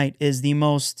 Werewolf by Night is the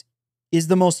most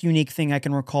unique thing I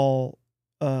can recall.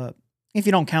 If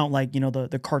you don't count like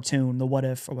the cartoon, the What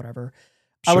If or whatever.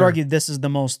 I would Sure. argue this is the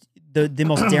most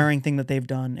daring thing that they've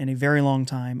done in a very long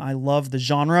time. I love the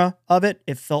genre of it.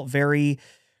 It felt very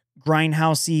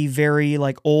grindhousey, very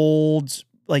like old,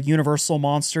 like Universal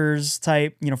monsters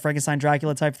type, Frankenstein,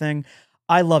 Dracula type thing.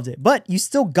 I loved it. But you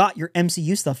still got your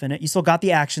MCU stuff in it. You still got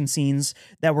the action scenes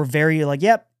that were very like,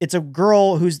 yep, it's a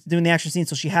girl who's doing the action scene,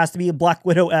 so she has to be a Black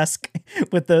Widow-esque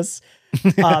with this.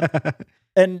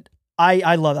 And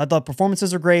I love it. I thought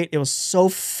performances are great. It was so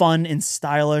fun and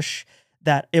stylish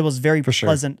that it was very For sure.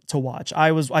 pleasant to watch.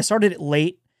 I started it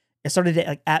late. I started it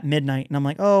like at midnight, and I'm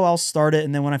like, oh, I'll start it,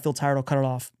 and then when I feel tired, I'll cut it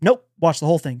off. Nope, watch the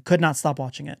whole thing. Could not stop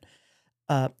watching it.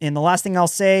 And the last thing I'll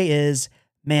say is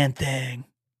Man Thing.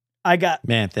 I got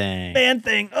Man thing. Man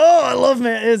Thing. Oh, I love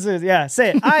yeah,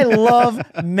 say it. I love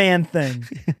Man Thing.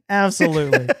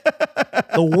 Absolutely.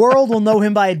 The world will know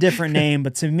him by a different name,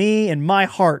 but to me, in my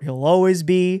heart, he'll always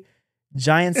be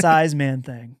Giant Size Man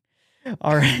Thing.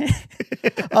 All right.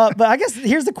 But I guess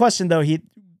here's the question though.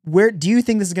 Where do you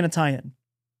think this is going to tie in?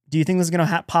 Do you think this is going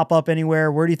to pop up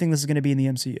anywhere? Where do you think this is going to be in the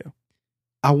MCU?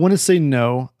 I want to say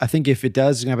no. I think if it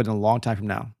does, it's going to happen in a long time from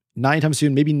now. Not anytime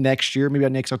soon, maybe next year, maybe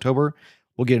next October,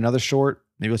 we'll get another short.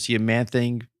 Maybe we'll see a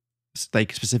Man-Thing,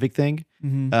 like specific thing.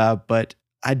 But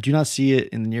I do not see it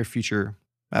in the near future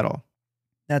at all.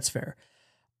 That's fair.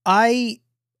 I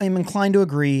am inclined to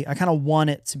agree. I kind of want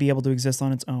it to be able to exist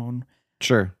on its own.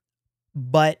 Sure.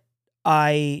 But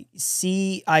I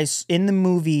see, in the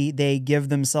movie, they give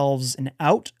themselves an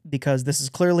out because this is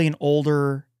clearly an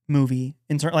older movie.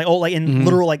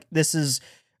 Literal, like this is,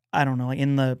 I don't know, like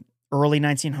in the early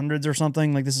 1900s or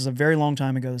something. Like this is a very long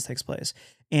time ago this takes place.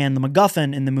 And the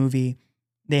MacGuffin in the movie,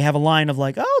 they have a line of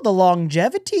like, oh, the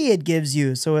longevity it gives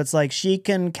you. So it's like she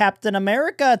can Captain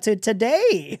America to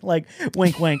today. Like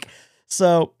wink, wink.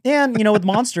 So, and you know, with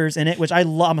monsters in it, which I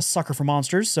love, I'm a sucker for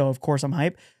monsters. So of course I'm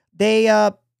hype. They,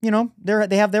 you know,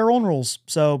 they have their own rules.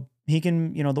 So he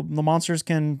can, you know, the monsters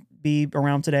can be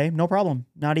around today. No problem.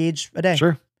 Not age a day.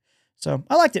 Sure. So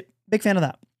I liked it. Big fan of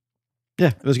that. Yeah,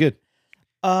 it was good.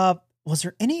 Was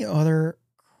there any other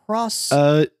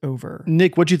crossover?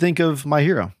 Nick, what'd you think of My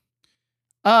Hero?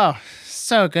 Oh,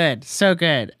 so good. So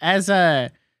good.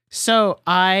 So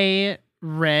I've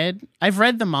read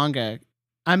the manga.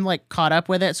 I'm like caught up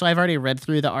with it. So I've already read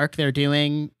through the arc they're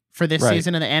doing for this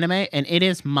season of the anime. And it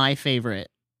is my favorite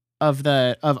of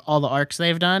all the arcs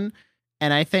they've done.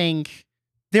 And I think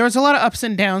there was a lot of ups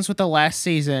and downs with the last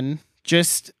season,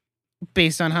 just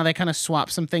based on how they kind of swap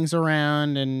some things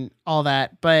around and all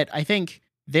that. But I think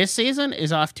this season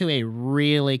is off to a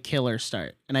really killer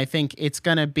start. And I think it's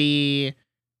going to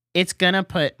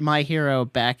put My Hero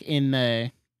back in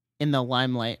the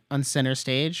limelight on center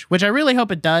stage, which I really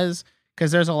hope it does.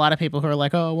 Because there's a lot of people who are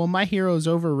like, oh, well, My Hero's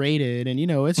overrated. And, you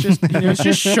know, it's just, it's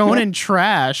just shown in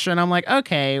trash. And I'm like,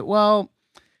 okay, well,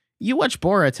 you watch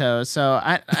Boruto. So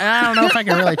I don't know if I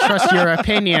can really trust your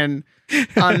opinion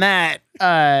on that.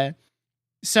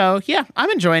 So, yeah, I'm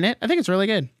enjoying it. I think it's really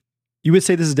good. You would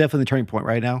say this is definitely the turning point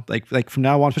right now? Like from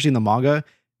now on, especially in the manga,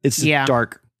 it's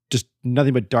dark, just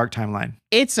nothing but dark timeline.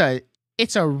 It's a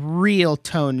real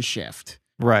tone shift.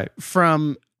 Right.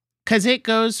 Because it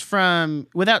goes from,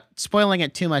 without spoiling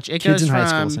it too much, it Kids goes in from high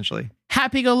school, essentially.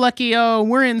 Happy-go-lucky, oh,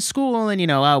 we're in school, and, you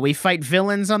know, we fight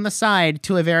villains on the side,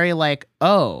 to a very, like,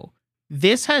 oh,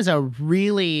 this has a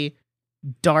really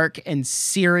dark and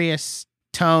serious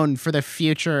tone for the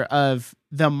future of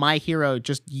the My Hero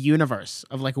just universe,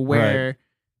 of, like, where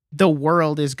the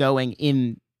world is going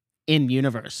in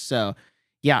universe. So,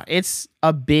 yeah, it's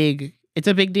a big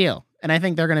deal, and I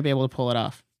think they're going to be able to pull it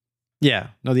off. Yeah.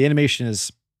 No, the animation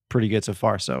is pretty good so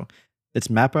far. So it's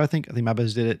Mappa, I think.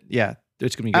 Mappa's did it. Yeah,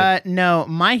 it's gonna be good. No,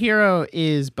 My Hero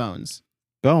is Bones.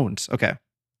 Bones. Okay.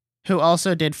 Who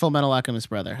also did Full Metal Alchemist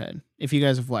Brotherhood. If you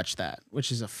guys have watched that,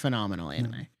 which is a phenomenal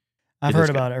anime. I've heard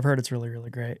about it. I've heard it's really, really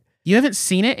great. You haven't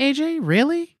seen it, AJ?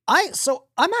 Really?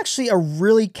 I'm actually a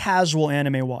really casual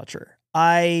anime watcher.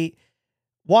 I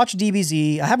watch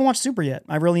DBZ. I haven't watched Super yet.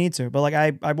 I really need to. But like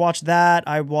I watched that.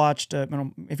 I watched if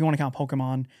you want to count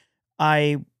Pokemon.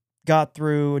 I got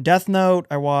through Death Note.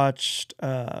 I watched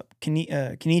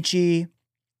Kenichi.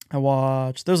 I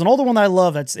watched. There's an older one that I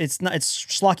love. It's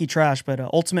schlocky trash, but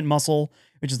Ultimate Muscle,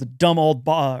 which is the dumb old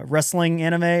wrestling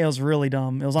anime. It was really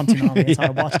dumb. It was on Toonami. That's how I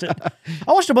watched it.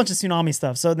 I watched a bunch of Toonami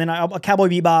stuff. So then Cowboy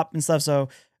Bebop and stuff. So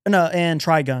and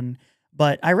Trigun.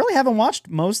 But I really haven't watched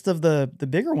most of the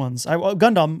bigger ones.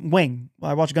 Gundam Wing.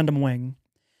 I watched Gundam Wing.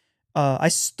 I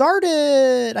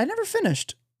never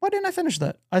finished. Why didn't I finish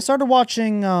that? I started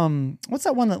watching, what's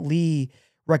that one that Lee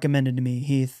recommended to me,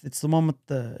 Heath? It's the one with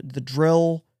the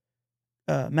drill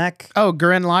mech. Oh,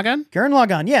 Gurren Lagann? Gurren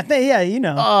Lagann. Yeah, you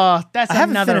know. Oh, that's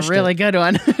another really good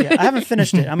one. Yeah, I haven't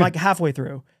finished it. I'm like halfway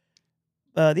through.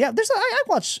 I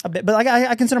watch a bit, but like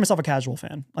I consider myself a casual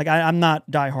fan. Like I'm not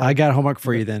diehard. I got homework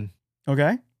for you then.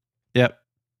 Okay. Yep.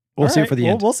 We'll save it for the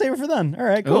end. We'll save it for then. All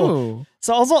right, cool. Ooh.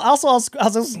 So also,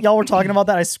 as y'all were talking about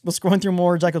that, I was scrolling through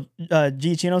more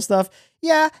Giacchino stuff.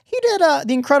 Yeah, he did The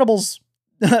Incredibles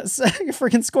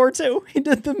freaking score too. He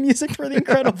did the music for The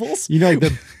Incredibles. You know, like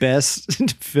the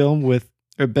best film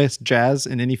or best jazz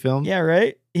in any film. Yeah,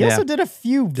 right. He also did a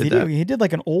few video. He did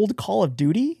like an old Call of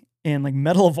Duty and like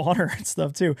Medal of Honor and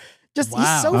stuff too. Just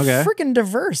he's so freaking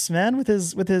diverse, man, with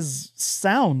his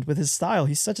sound, with his style.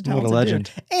 He's such a talented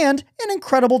legend and an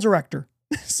incredible director.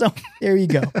 So there you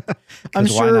go. I'm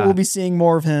sure we'll be seeing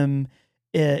more of him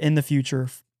in the future.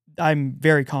 I'm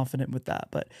very confident with that.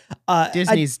 But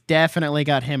Disney's definitely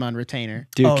got him on retainer.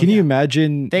 Dude, can you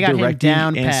imagine they got directing him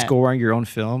down and scoring your own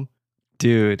film?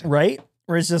 Dude. Right?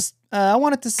 Where it's just, I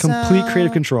want it to complete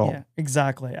creative control. Yeah,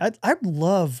 exactly. I'd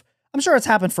love I'm sure it's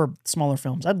happened for smaller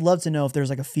films. I'd love to know if there's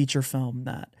like a feature film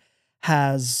that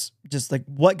has just like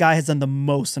what guy has done the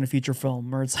most in a feature film,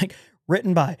 where it's like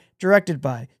written by, directed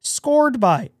by, scored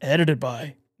by, edited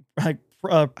by, like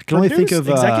I can only think of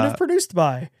executive produced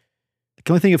by. I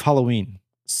can only think of Halloween.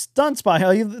 Stunts by.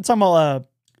 Are you talking about?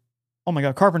 Oh my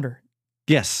God, Carpenter.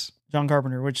 Yes, John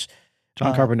Carpenter, which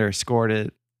John Carpenter scored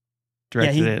it,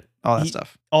 directed it, all that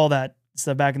stuff. All that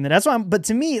stuff back in the day. That's why but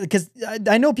to me, because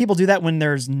I know people do that when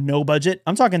there's no budget.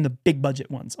 I'm talking the big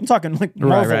budget ones. I'm talking like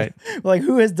Marvel. Right. Like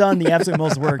who has done the absolute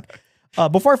most work.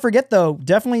 Before I forget though,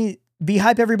 definitely be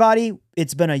hype, everybody.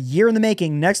 It's been a year in the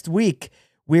making. Next week,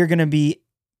 we're going to be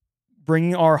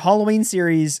bringing our Halloween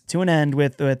series to an end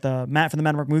with Matt from the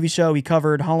Mad Mark Movie Show. We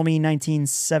covered Halloween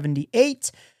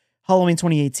 1978, Halloween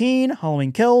 2018,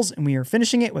 Halloween Kills, and we are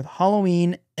finishing it with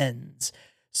Halloween Ends.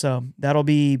 So that'll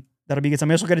be good time.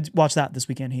 We also got to watch that this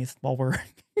weekend, Heath, while we're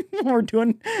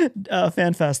doing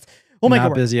Fan Fest. We'll make it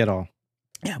work. Not busy at all.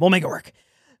 Yeah, we'll make it work.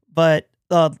 But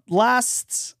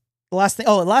last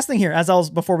thing here,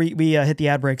 before we hit the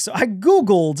ad break. So I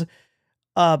Googled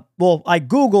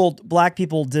Black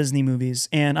people Disney movies,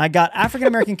 and I got African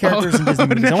American characters in Disney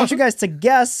movies. No. I want you guys to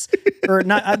guess, or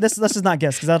not. This is not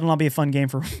guess, because that'll not be a fun game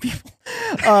for people.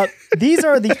 These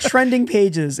are the trending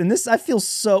pages, and this I feel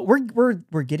so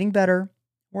we're getting better.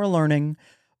 We're learning,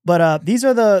 but these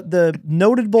are the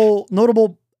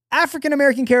notable African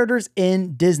American characters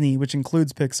in Disney, which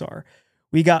includes Pixar.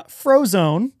 We got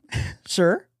Frozone,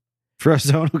 sure.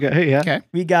 Frozone, okay, yeah. Okay.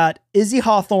 We got Izzy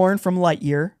Hawthorne from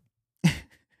Lightyear.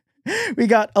 We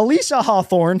got Alicia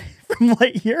Hawthorne from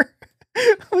Lightyear,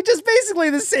 which is basically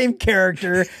the same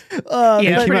character.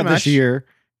 Yeah, came out this year.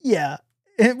 Yeah,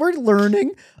 and we're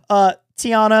learning.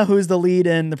 Tiana, who's the lead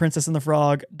in The Princess and the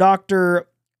Frog. Dr.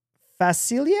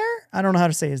 Facilier? I don't know how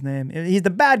to say his name. He's the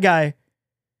bad guy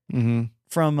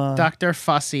from Dr.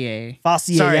 Fossier.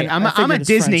 Fossier. Sorry, I'm a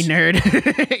Disney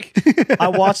nerd. I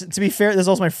watched it. To be fair, this is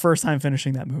also my first time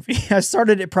finishing that movie. I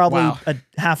started it probably a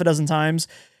half a dozen times.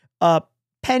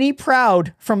 Penny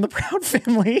Proud from the Proud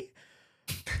Family.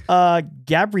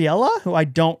 Gabriella, who I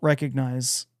don't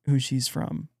recognize who she's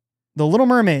from. The Little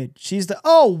Mermaid.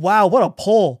 Oh wow, what a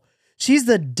pull. She's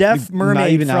the deaf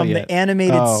mermaid from the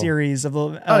animated series of the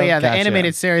the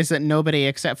animated series that nobody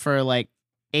except for like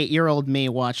 8-year-old me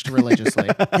watched religiously.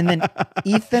 And then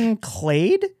Ethan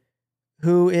Clade,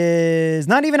 who is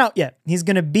not even out yet. He's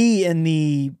going to be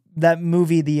in that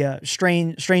movie, the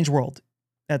Strange World.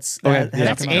 That's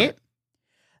it.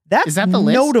 Is that the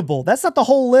notable list? That's not the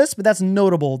whole list, but that's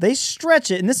notable. They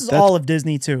stretch it, and this is all of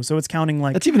Disney too, so it's counting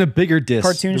like that's even a bigger disc.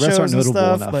 Cartoon shows and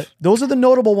stuff. Enough. But those are the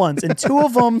notable ones, and 2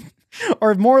 of them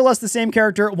are more or less the same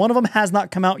character. One of them has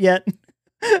not come out yet.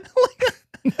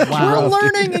 We're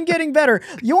learning and getting better.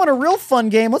 You want a real fun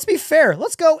game? Let's be fair.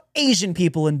 Let's go Asian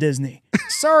people in Disney.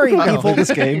 Sorry, people.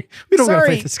 This game. We don't want to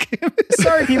play this game.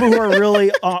 Sorry, people who are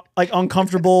really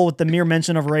uncomfortable with the mere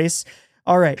mention of race.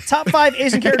 All right. Top 5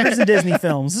 Asian characters in Disney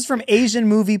films. This is from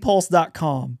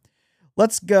AsianMoviePulse.com.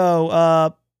 Let's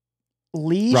go.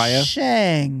 Li Raya.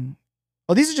 Shang.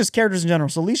 Oh, these are just characters in general.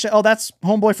 So Li Shang. Oh, that's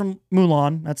homeboy from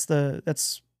Mulan.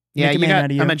 Yeah, you got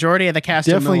a majority of the cast.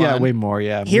 Definitely of Mulan. got way more.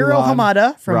 Yeah. Hiro Mulan,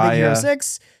 Hamada from Raya, Big Hero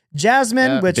 6.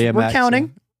 Jasmine, which BMX, we're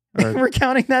counting. We're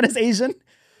counting that as Asian.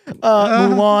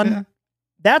 Mulan. Yeah.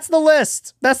 That's the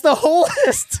list. That's the whole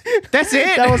list. That's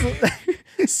it. That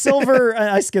was Silver.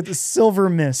 I skipped the Silver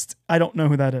Mist. I don't know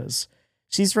who that is.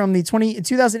 She's from the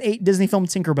 2008 Disney film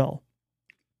Tinkerbell.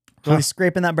 Really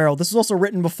scraping that barrel. This was also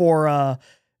written before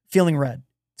Feeling Red,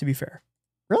 to be fair.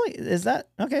 Really? Is that?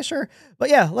 Okay, sure. But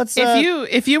yeah, let's...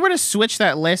 If you were to switch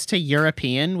that list to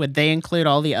European, would they include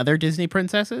all the other Disney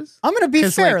princesses? I'm going to be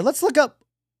fair. Let's look up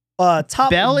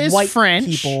top Belle is white French.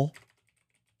 people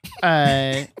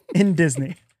in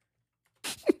Disney.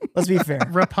 Let's be fair.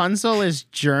 Rapunzel is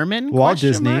German? Walt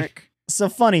Disney. Mark? So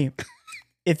funny.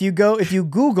 If you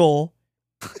Google...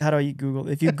 How do I Google?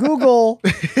 If you Google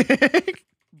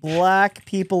black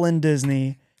people in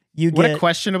Disney... What a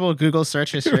questionable Google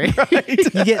search history. Right.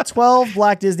 You get 12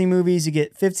 black Disney movies. You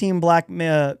get 15 black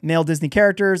male Disney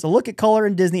characters. A look at color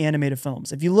in Disney animated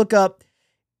films. If you look up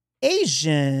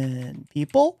Asian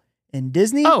people in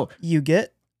Disney, you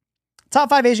get top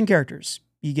 5 Asian characters.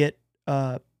 You get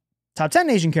top 10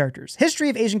 Asian characters. History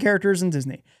of Asian characters in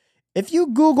Disney. If you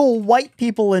Google white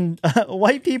people in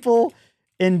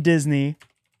Disney,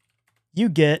 you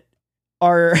get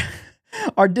our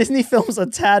Disney films a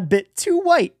tad bit too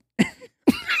white.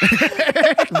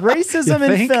 Racism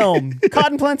in film,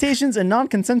 cotton plantations, and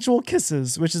non-consensual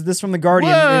kisses, which is this from The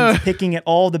Guardian, and picking at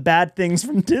all the bad things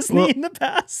from Disney in the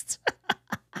past.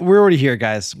 We're already here,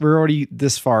 guys. We're already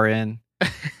this far in.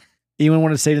 Anyone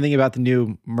want to say anything about the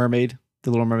new Mermaid,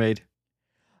 the Little Mermaid?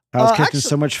 I was catching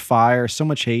so much fire, so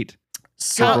much hate.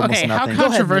 So how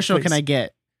controversial Nick, can I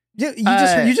get? You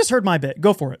just heard my bit.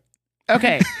 Go for it.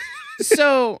 Okay.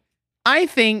 So I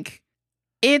think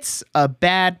it's a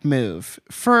bad move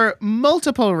for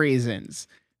multiple reasons.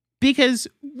 Because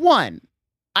one,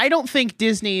 I don't think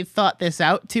Disney thought this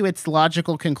out to its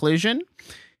logical conclusion.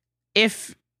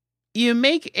 If you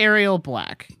make Ariel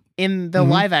black in the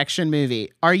live action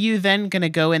movie, are you then going to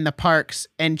go in the parks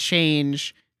and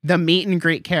change the meet and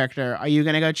greet character? Are you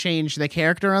going to go change the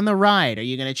character on the ride? Are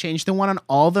you going to change the one on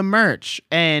all the merch?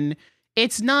 And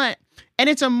it's not, and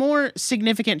it's a more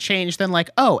significant change than like,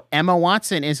 oh, Emma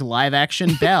Watson is live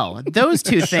action Belle. Those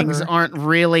two things aren't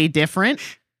really different.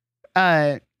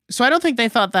 So I don't think they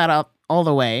thought that out all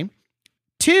the way.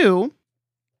 Two,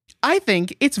 I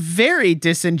think it's very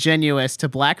disingenuous to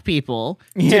black people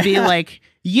to be like,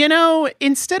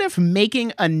 instead of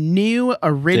making a new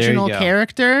original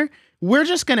character, we're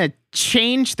just going to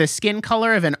change the skin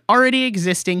color of an already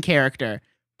existing character.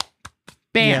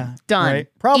 Bam, done.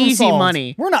 Right. Problem Easy solved.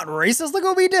 Money. We're not racist. Look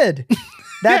what we did.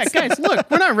 Yeah, guys, look,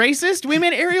 we're not racist. We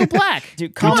made Ariel black.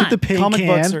 Dude, we took the paint comic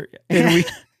can. books are... we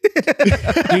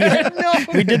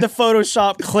did the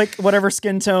Photoshop, click whatever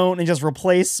skin tone, and just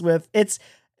replace with...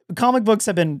 Comic books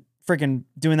have been freaking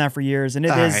doing that for years, and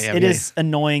it is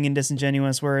annoying and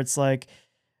disingenuous where it's like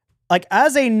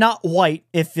as a not white,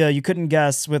 if you couldn't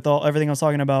guess with everything I was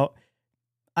talking about,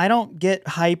 I don't get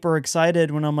hype or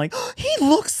excited when I'm like, oh, he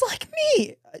looks like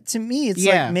me. To me, it's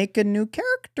like, make a new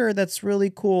character that's really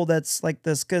cool, that's like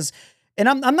this. And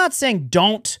I'm not saying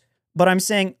don't, but I'm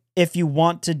saying if you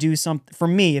want to do something, for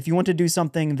me, if you want to do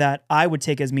something that I would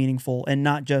take as meaningful and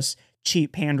not just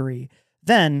cheap pandery,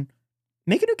 then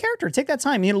make a new character. Take that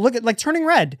time. Look at like Turning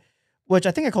Red, which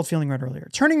I think I called Feeling Red earlier.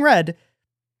 Turning Red,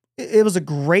 it was a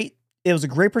great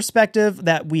perspective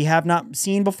that we have not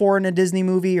seen before in a Disney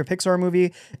movie or Pixar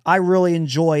movie. I really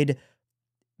enjoyed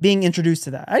being introduced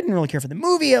to that. I didn't really care for the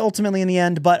movie ultimately in the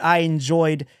end, but I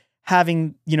enjoyed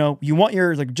having, you want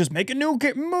your, like, just make a new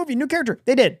movie, new character.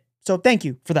 They did. So thank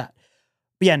you for that.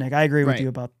 But yeah, Nick, I agree with you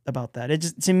about that. It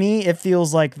just, to me, it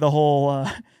feels like the whole,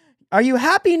 are you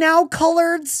happy now,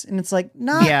 coloreds? And it's like,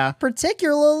 not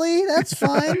particularly. That's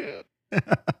fine.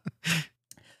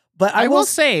 But I will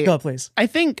say, go please. I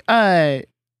think a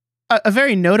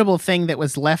very notable thing that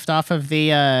was left off of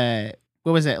the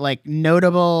what was it, like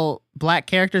notable black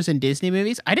characters in Disney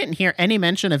movies? I didn't hear any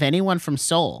mention of anyone from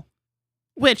Soul,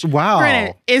 which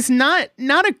granted is not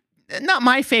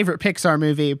my favorite Pixar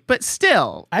movie, but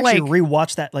still. I actually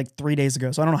rewatched that like 3 days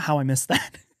ago, so I don't know how I missed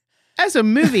that. As a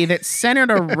movie that's centered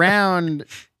around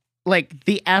like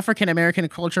the African American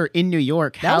culture in New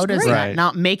York, how does that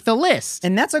not make the list?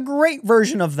 And that's a great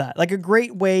version of that, like a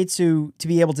great way to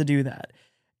be able to do that.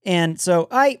 And so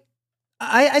I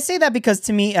say that because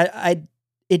to me,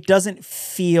 it doesn't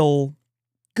feel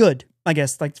good, I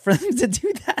guess, like for them to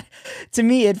do that. To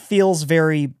me, it feels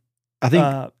very I think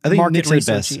Nick said it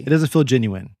best. It doesn't feel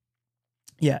genuine.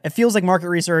 Yeah, it feels like market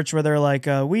research where they're like,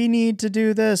 we need to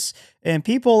do this. And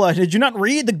people, did you not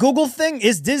read the Google thing?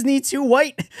 Is Disney too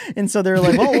white? And so they're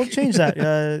like, well, we'll change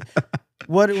that.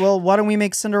 Why don't we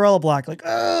make Cinderella black? Like,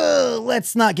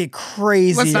 let's not get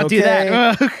crazy. Let's not do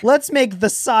that. Let's make the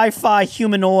sci-fi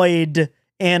humanoid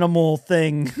animal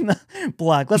thing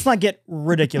black. Let's not get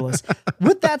ridiculous.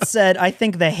 With that said, I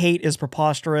think the hate is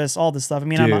preposterous. All this stuff. I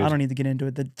mean, I don't need to get into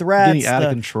it. The threats, getting out of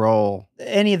control.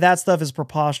 Any of that stuff is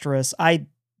preposterous. I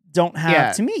don't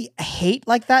have, to me, hate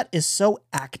like that is so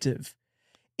active.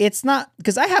 It's not,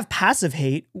 because I have passive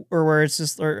hate or where it's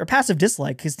just, or passive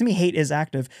dislike, because to me, hate is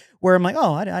active, where I'm like,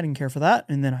 oh, I didn't care for that.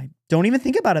 And then I don't even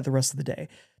think about it the rest of the day.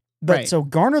 But so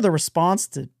garner the response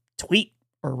to tweet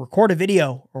or record a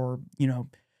video or,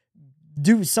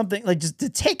 do something like just to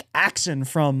take action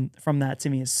from that, to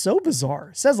me is so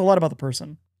bizarre. It says a lot about the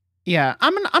person. Yeah.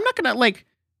 I'm not going to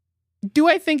do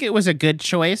I think it was a good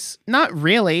choice? Not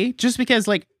really. Just because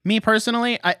me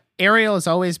personally, Ariel has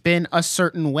always been a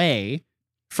certain way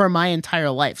for my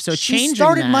entire life. So she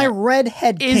started my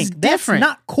redhead kink. That's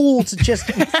not cool to just.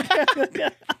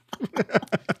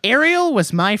 Ariel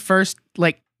was my first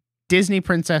Disney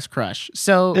princess crush.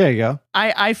 So there you go.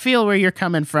 I feel where you're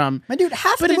coming from. My dude,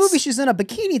 half the movie she's in a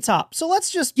bikini top. So let's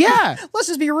just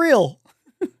be real.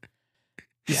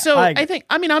 So I think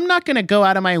I'm not gonna go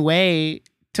out of my way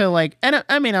to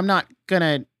I'm not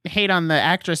gonna hate on the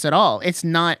actress at all. It's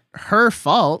not her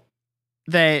fault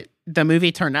that the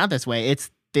movie turned out this way. It's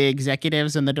the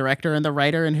executives and the director and the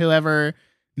writer and whoever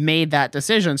made that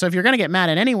decision. So if you're gonna get mad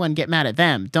at anyone, get mad at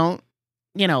them. Don't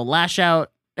lash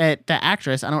out at the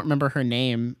actress. I don't remember her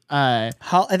name. I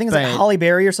think it's like Holly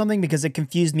Berry or something, because it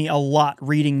confused me a lot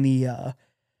reading the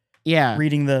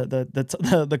reading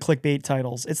the clickbait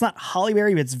titles. It's not Holly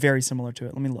Berry, but it's very similar to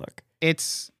it. Let me look. I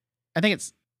think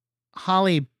it's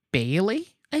Holly Bailey.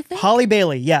 I think Holly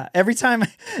Bailey. Yeah. Every time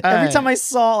I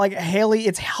saw like Haley,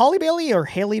 it's Holly Bailey or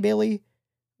Haley Bailey.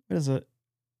 What is it?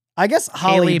 I guess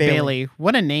Holly Bailey.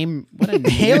 What a name!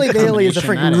 Haley Bailey is a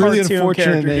freaking really cartoon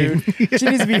unfortunate character, name. dude. She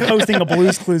needs to be hosting a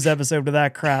Blue's Clues episode with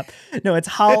that crap. No, it's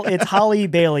Holly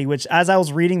Bailey. Which, as I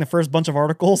was reading the first bunch of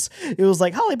articles, it was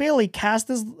like Holly Bailey cast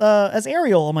as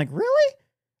Ariel. I'm like, really?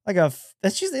 Like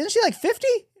isn't she like 50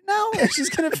 now? And she's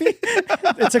gonna be.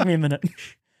 It took me a minute,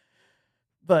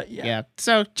 but yeah.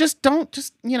 So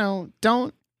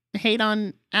don't hate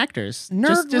on actors.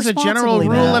 Nerd just as a general responsibly,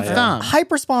 rule man. of thumb.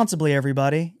 Hype responsibly,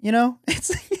 everybody.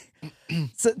 It's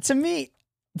so, to me,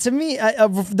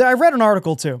 I read an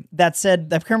article too that said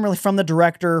that primarily from the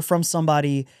director, from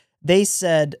somebody, they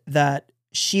said that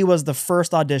she was the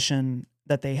first audition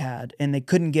that they had, and they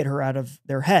couldn't get her out of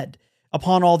their head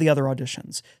upon all the other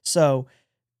auditions. So,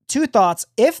 two thoughts: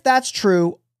 if that's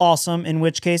true, awesome. In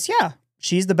which case, yeah,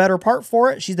 she's the better part for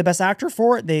it. She's the best actor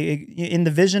for it. In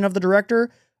the vision of the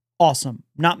director. Awesome.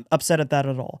 Not upset at that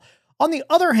at all. On the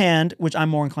other hand, which I'm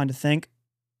more inclined to think,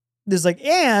 there's like,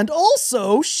 and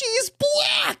also she's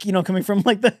black, coming from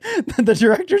like the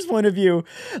director's point of view.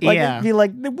 Like, it'd be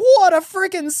like, what a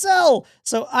freaking sell.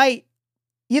 So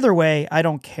either way, I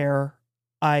don't care.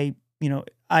 To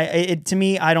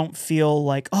me, I don't feel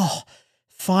like, oh,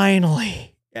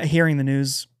 finally hearing the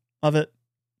news of it.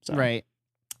 So right.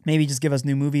 Maybe just give us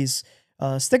new movies.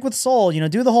 Stick with Soul,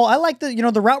 do the whole, I like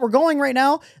the route we're going right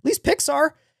now. At least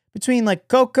Pixar, between like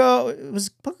Coco,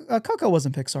 Coco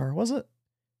wasn't Pixar, was it?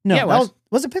 No, yeah,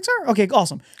 was it Pixar? Okay,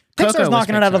 awesome. Pixar's Coco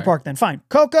knocking it out of the park then. Fine.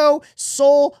 Coco,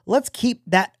 Soul, let's keep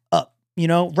that up.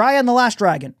 Raya and the Last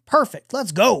Dragon. Perfect.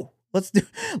 Let's go. Let's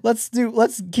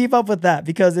keep up with that,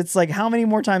 because it's like, how many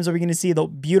more times are we going to see the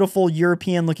beautiful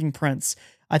European looking prince?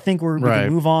 I think we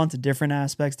can move on to different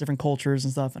aspects, different cultures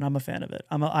and stuff, and I'm a fan of it.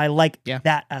 I like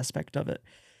that aspect of it.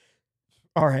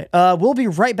 All right. We'll be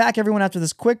right back, everyone, after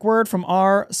this quick word from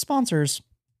our sponsors.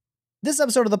 This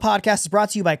episode of the podcast is brought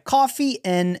to you by Coffee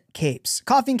and Capes.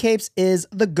 Coffee and Capes is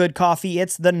the good coffee.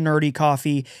 It's the nerdy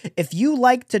coffee. If you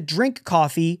like to drink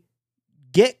coffee,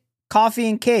 get Coffee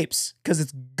and Capes, because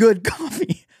it's good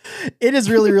coffee. It is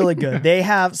really, really good. They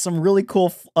have some really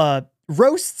cool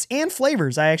roasts and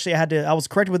flavors. I was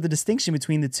correct with the distinction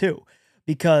between the two,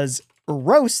 because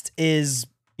roast is,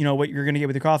 what you're going to get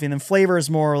with your coffee. And then flavor is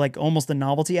more like almost the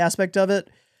novelty aspect of it,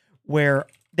 where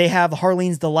they have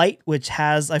Harlene's Delight, which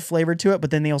has a flavor to it,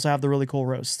 but then they also have the really cool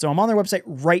roast. So I'm on their website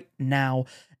right now,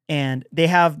 and they're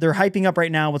hyping up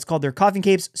right now what's called their Coffee and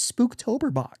Capes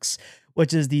Spooktober box,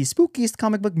 which is the spookiest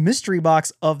comic book mystery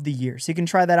box of the year. So you can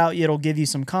try that out. It'll give you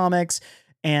some comics.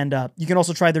 And you can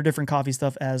also try their different coffee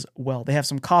stuff as well. They have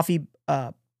some coffee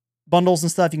bundles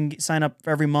and stuff. You can sign up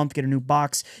for every month, get a new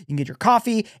box. You can get your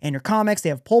coffee and your comics. They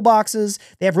have pull boxes.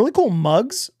 They have really cool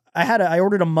mugs. I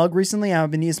ordered a mug recently. I've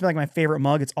been using like my favorite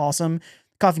mug. It's awesome.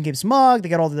 Coffee and Capes mug. They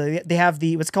got they have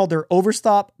what's called their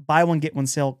Overstock buy one get one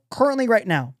sale currently right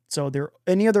now. So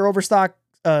any of their Overstock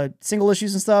single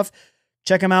issues and stuff,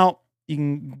 check them out. You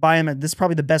can buy them this is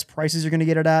probably the best prices you're going to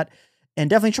get it at. And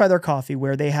definitely try their coffee,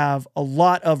 where they have a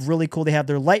lot of really cool. They have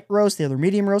their light roast, they have their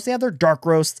medium roast, they have their dark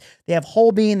roast, they have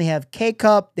whole bean, they have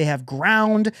K-Cup, they have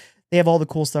ground, they have all the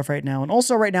cool stuff right now. And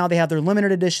also right now they have their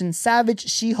limited edition Savage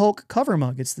She-Hulk cover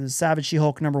mug. It's the Savage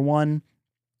She-Hulk #1.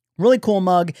 Really cool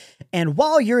mug. And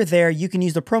while you're there, you can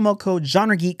use the promo code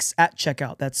Genre Geeks at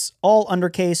checkout. That's all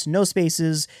undercase, no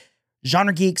spaces,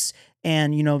 Genre Geeks.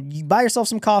 And, you buy yourself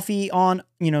some coffee on,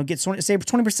 save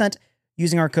 20%.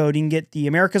 Using our code, you can get the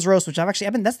America's Roast, which that's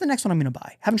the next one I'm going to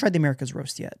buy. Haven't tried the America's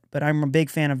Roast yet, but I'm a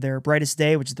big fan of their Brightest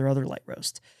Day, which is their other light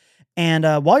roast. And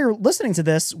while you're listening to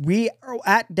this, we are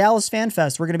at Dallas Fan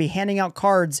Fest. We're going to be handing out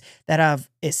cards that have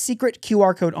a secret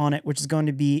QR code on it, which is going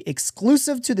to be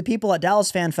exclusive to the people at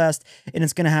Dallas Fan Fest. And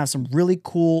it's going to have some really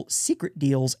cool secret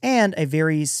deals and a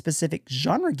very specific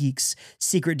Genre Geeks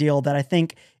secret deal that I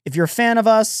think if you're a fan of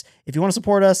us, if you want to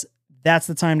support us, that's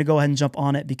the time to go ahead and jump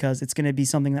on it, because it's going to be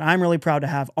something that I'm really proud to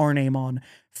have our name on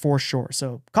for sure.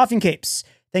 So Coffee and Capes,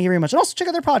 thank you very much. And also check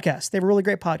out their podcast. They have a really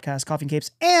great podcast, Coffee and Capes.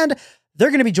 And they're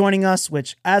going to be joining us,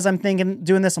 which as I'm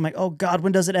doing this, I'm like, oh God,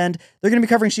 when does it end? They're going to be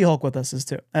covering She-Hulk with us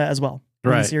as well.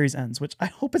 When the series ends, which I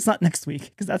hope it's not next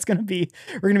week, because we're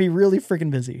going to be really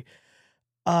freaking busy.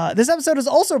 This episode is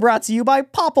also brought to you by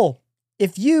Popple.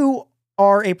 If you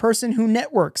are a person who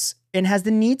networks and has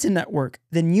the need to network,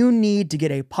 then you need to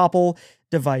get a Popple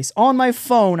device. On my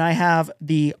phone, I have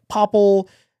the Popple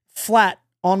flat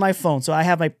on my phone. So I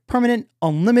have my permanent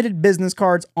unlimited business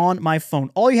cards on my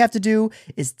phone. All you have to do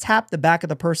is tap the back of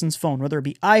the person's phone, whether it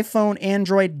be iPhone,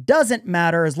 Android, doesn't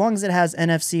matter. As long as it has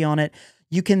NFC on it,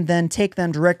 you can then take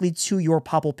them directly to your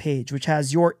Popl page, which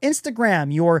has your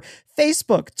Instagram, your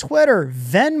Facebook, Twitter,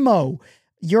 Venmo,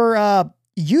 your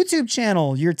YouTube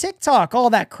channel, your TikTok, all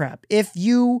that crap. If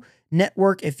you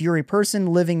network, if you're a person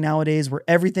living nowadays where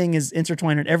everything is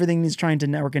intertwined and everything is trying to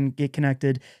network and get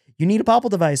connected, you need a Popl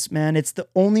device, man. It's the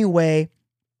only way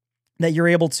that you're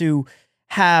able to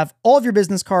have all of your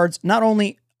business cards, not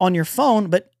only on your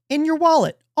phone, but in your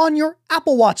wallet, on your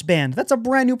Apple Watch band. That's a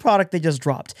brand new product they just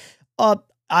dropped.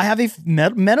 I have a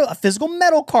physical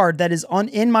metal card that is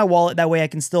in my wallet. That way I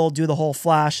can still do the whole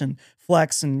flash and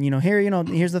flex. And,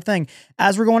 here's the thing.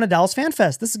 As we're going to Dallas Fan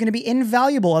Fest, this is going to be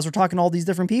invaluable as we're talking to all these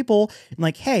different people. And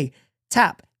like, hey,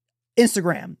 tap,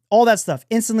 Instagram, all that stuff,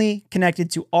 instantly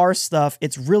connected to our stuff.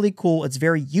 It's really cool. It's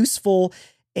very useful.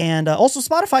 And also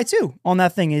Spotify too on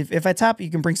that thing. If I tap,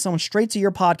 you can bring someone straight to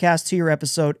your podcast, to your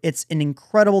episode. It's an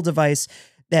incredible device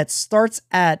that starts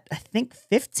at, I think,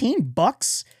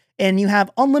 $15 and you have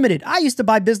unlimited. I used to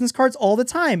buy business cards all the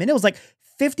time and it was like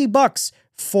 $50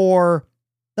 for,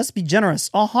 let's be generous,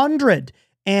 100.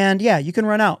 And yeah, you can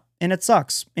run out and it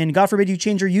sucks. And God forbid you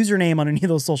change your username on any of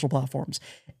those social platforms.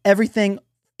 Everything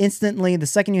instantly, the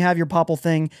second you have your Popl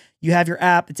thing, you have your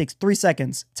app, it takes 3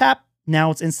 seconds. Tap, now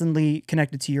it's instantly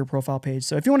connected to your profile page.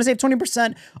 So if you want to save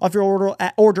 20% off your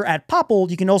order at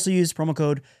Popl, you can also use promo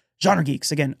code Genre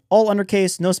Geeks. Again, all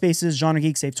undercase, no spaces, Genre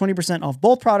Geeks. Save 20% off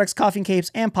both products, Coffee and Capes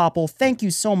and Popl. Thank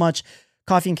you so much,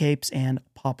 Coffee and Capes and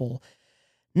Popl.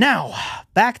 Now,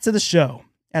 back to the show.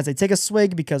 As I take a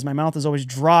swig because my mouth is always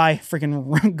dry,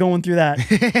 freaking going through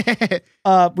that.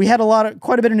 We had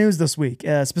quite a bit of news this week,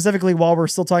 specifically while we're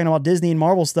still talking about Disney and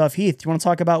Marvel stuff. Heath, do you want to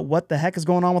talk about what the heck is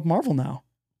going on with Marvel now?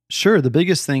 Sure. The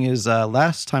biggest thing is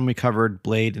last time we covered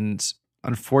Blade and its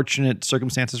unfortunate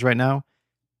circumstances right now,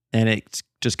 and it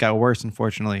just got worse,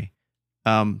 unfortunately.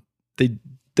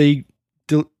 They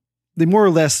more or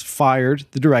less fired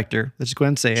the director. Let's just go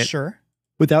ahead and say it. Sure.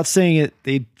 Without saying it,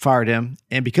 they fired him.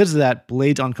 And because of that,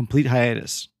 Blade's on complete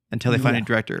hiatus until they find a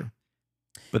director.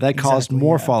 But that caused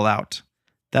more fallout.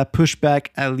 That pushed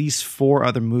back at least 4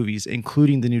 other movies,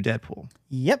 including the new Deadpool.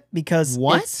 Yep, because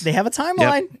they have a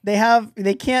timeline. Yep.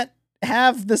 They can't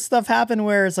have this stuff happen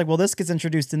where it's like, well, this gets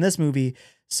introduced in this movie,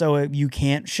 so you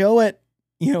can't show it,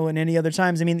 in any other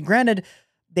times. I mean, granted,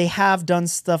 they have done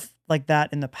stuff like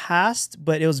that in the past,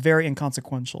 but it was very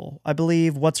inconsequential. I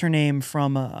believe, what's her name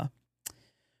from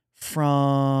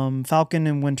Falcon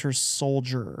and Winter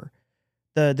Soldier,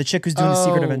 the chick who's doing the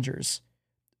Secret Avengers,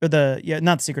 or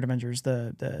not the Secret Avengers,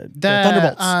 the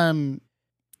Thunderbolts.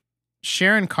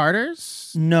 Sharon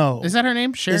Carter's? No, is that her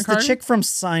name? Sharon Carter? The chick from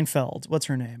Seinfeld. What's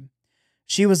her name?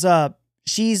 She was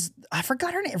I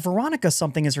forgot her name. Veronica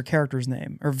something is her character's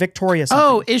name, or Victoria something.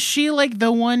 Oh, is she like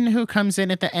the one who comes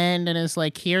in at the end and is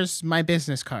like, "Here's my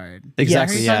business card"?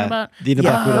 Exactly. Yes. Yeah. About? The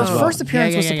Black Widow as well. Her first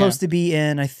appearance was supposed to be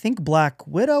in, I think, Black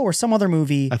Widow or some other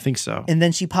movie. I think so. And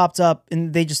then she popped up,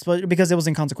 and they just, because it was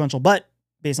inconsequential. But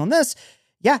based on this,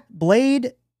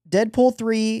 Blade, Deadpool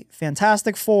 3,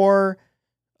 Fantastic Four,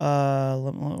 what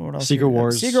else? Secret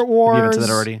Wars. We get into that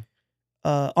already.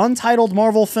 Untitled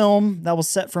Marvel film that was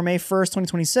set for May 1st,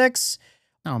 2026.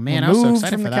 Oh man, I was so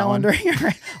excited from for the that calendar.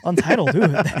 One. Untitled, ooh,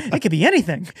 it could be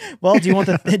anything. Well, do you want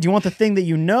the thing that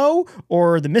you know,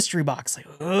 or the mystery box?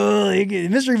 Like, the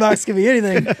mystery box could be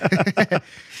anything.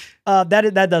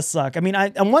 That does suck. I mean,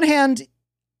 on one hand,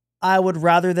 I would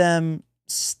rather them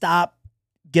stop,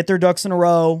 get their ducks in a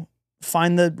row,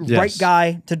 find the right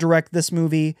guy to direct this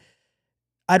movie.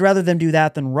 I'd rather them do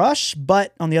that than rush.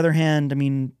 But on the other hand, I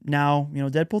mean, now,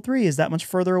 Deadpool 3 is that much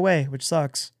further away, which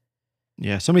sucks.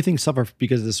 Yeah, so many things suffer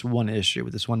because of this one issue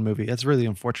with this one movie. That's really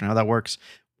unfortunate how that works.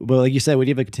 But like you said, when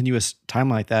you have a continuous time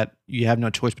like that, you have no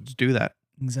choice but to do that.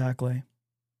 Exactly.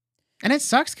 And it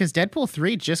sucks because Deadpool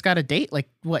 3 just got a date, 2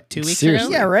 weeks Seriously. ago?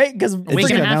 Yeah, right? Because a week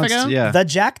and a half ago? Yeah. The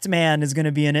Jacked Man is going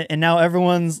to be in it, and now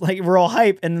everyone's like, we're all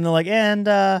hype, and then they're like, and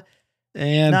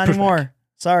not anymore.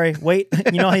 Sorry, wait.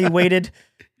 You know how you waited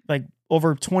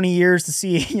over 20 years to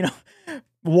see,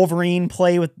 Wolverine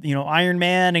play with, Iron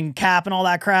Man and Cap and all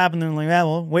that crap, and then like,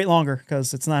 wait longer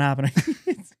because it's not happening.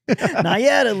 Not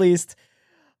yet, at least.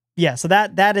 Yeah, so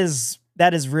that is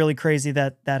really crazy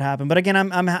that happened. But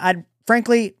again,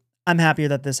 frankly, I'm happier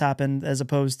that this happened as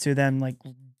opposed to them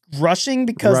rushing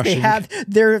because they have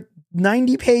their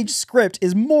 90-page script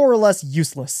is more or less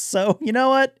useless. So you know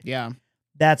what? Yeah,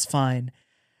 that's fine.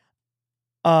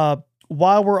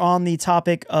 while we're on the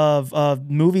topic of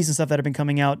movies and stuff that have been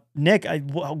coming out, Nick,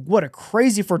 what a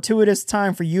crazy fortuitous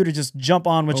time for you to just jump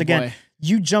on, which again,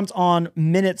 you jumped on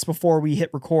minutes before we hit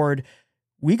record.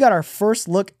 We got our first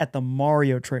look at the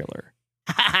Mario trailer.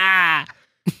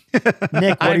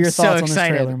 Nick, what are your thoughts on this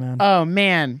trailer, man? Oh,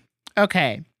 man.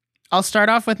 Okay. I'll start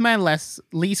off with my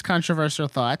least controversial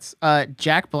thoughts.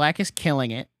 Jack Black is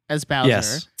killing it as Bowser.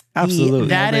 Yes, absolutely.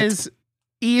 That is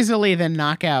easily the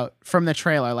knockout from the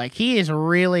trailer. Like, he has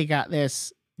really got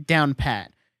this down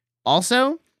pat.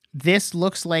 Also, this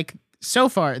looks like, so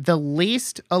far, the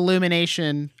least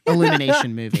Illumination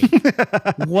movie.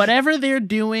 Whatever they're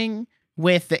doing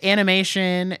with the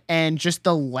animation and just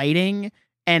the lighting,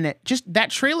 and just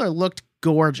that trailer looked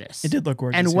gorgeous. It did look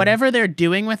gorgeous. And whatever they're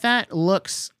doing with that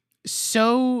looks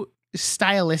so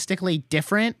stylistically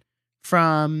different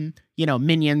from,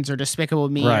 Minions or Despicable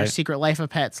Me or Secret Life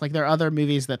of Pets. Like, there are other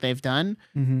movies that they've done.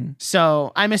 Mm-hmm.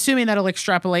 So I'm assuming that'll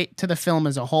extrapolate to the film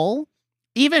as a whole.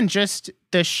 Even just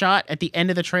the shot at the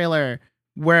end of the trailer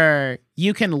where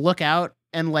you can look out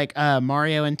and like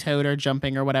Mario and Toad are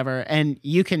jumping or whatever, and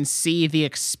you can see the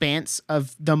expanse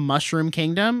of the Mushroom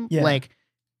Kingdom. Yeah. Like,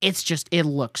 it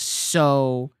looks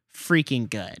so freaking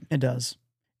good. It does.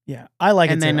 Yeah. I like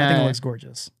it too. I think it looks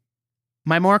gorgeous.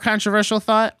 My more controversial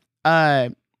thought,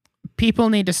 people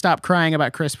need to stop crying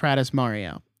about Chris Pratt as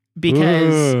Mario,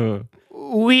 because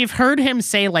we've heard him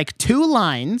say like 2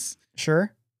 lines.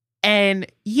 Sure.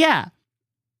 And yeah,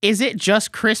 is it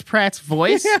just Chris Pratt's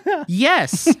voice?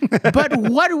 Yes. But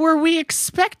what were we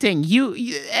expecting?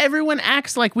 Everyone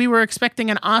acts like we were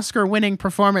expecting an Oscar-winning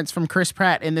performance from Chris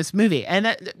Pratt in this movie, and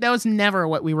that was never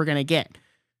what we were going to get.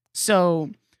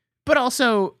 So, but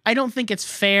also, I don't think it's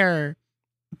fair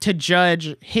to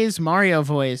judge his Mario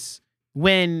voice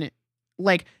when,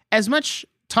 like, as much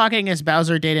talking as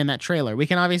Bowser did in that trailer, we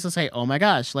can obviously say, oh my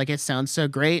gosh, like, it sounds so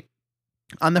great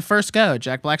on the first go.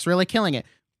 Jack Black's really killing it.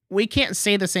 We can't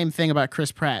say the same thing about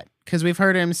Chris Pratt, because we've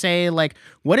heard him say, like,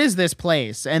 what is this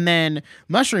place? And then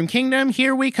Mushroom Kingdom,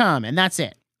 here we come. And that's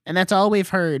it. And that's all we've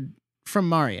heard from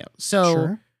Mario. So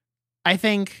Sure. I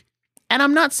think, and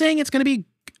I'm not saying it's going to be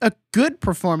a good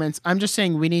performance. I'm just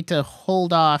saying we need to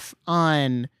hold off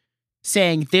on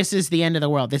saying this is the end of the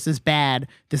world. This is bad.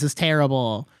 This is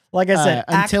terrible. Like I said,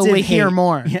 until we hear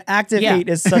more. Active hate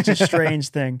is such a strange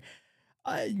thing.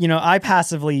 I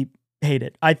passively hate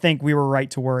it. I think we were right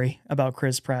to worry about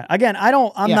Chris Pratt. Again,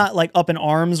 I'm not like up in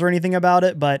arms or anything about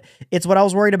it, but it's what I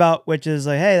was worried about, which is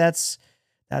like, hey, that's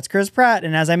Chris Pratt.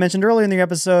 And as I mentioned earlier in the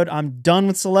episode, I'm done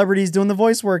with celebrities doing the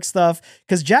voice work stuff,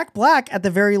 because Jack Black, at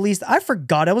the very least, I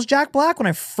forgot it was Jack Black when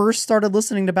I first started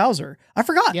listening to Bowser. I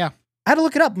forgot. Yeah. I had to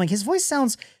look it up. I'm like, his voice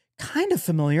sounds kind of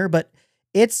familiar, but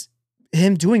it's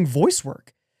him doing voice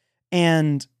work.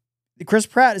 And Chris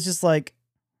Pratt is just like,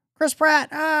 Chris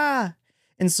Pratt,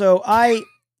 And so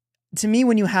to me,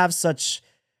 when you have such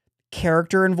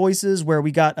character and voices where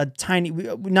we got a tiny,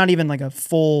 not even like a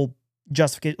full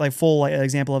justification, like full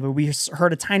example of it, we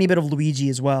heard a tiny bit of Luigi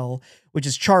as well, which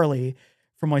is Charlie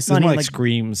from My Son. Like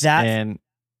screams and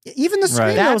even the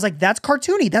scream, I was like, that's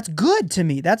cartoony. That's good to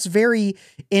me. That's very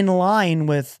in line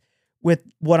with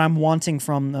what I'm wanting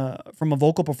from a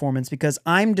vocal performance, because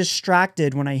I'm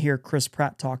distracted when I hear Chris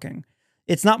Pratt talking.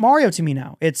 It's not Mario to me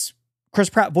now. It's Chris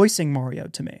Pratt voicing Mario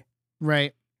to me.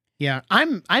 Right. Yeah.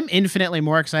 I'm infinitely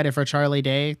more excited for Charlie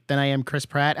Day than I am Chris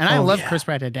Pratt. And I love Chris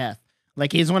Pratt to death.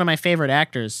 Like, he's one of my favorite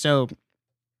actors. So,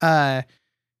 yeah.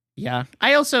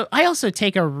 I also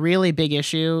take a really big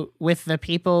issue with the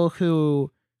people who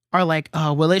are like,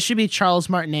 oh, well, it should be Charles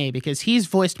Martinet because he's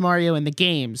voiced Mario in the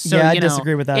games. So, I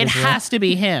disagree with that. It has to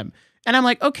be him. And I'm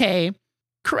like, okay,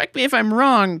 correct me if I'm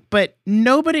wrong, but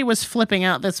nobody was flipping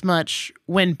out this much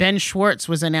when Ben Schwartz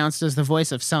was announced as the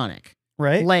voice of Sonic.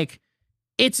 Right? Like,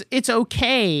 it's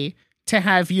okay to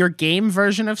have your game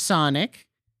version of Sonic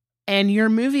and your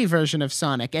movie version of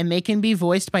Sonic, and they can be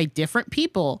voiced by different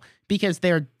people because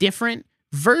they're different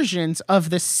versions of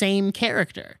the same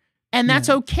character. And that's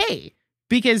okay,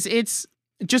 because it's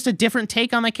just a different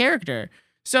take on the character.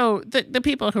 So the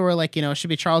people who are like, it should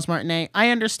be Charles Martinet, I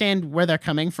understand where they're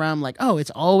coming from. Like, oh,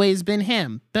 it's always been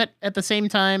him. But at the same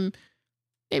time,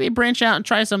 maybe branch out and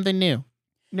try something new.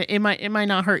 It might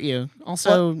not hurt you.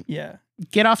 Also,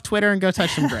 get off Twitter and go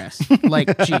touch some grass.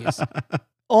 Like, geez.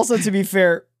 Also, to be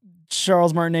fair,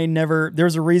 Charles Martinet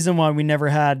there's a reason why we never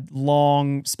had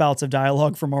long spouts of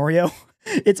dialogue for Mario.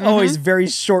 It's always very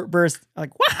short bursts,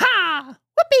 like, waha,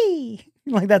 whoopee.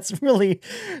 Like, that's really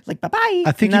like, bye-bye.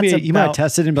 I think you might have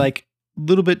tested and be like, a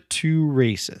little bit too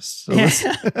racist.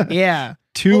 So yeah.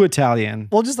 Too Italian.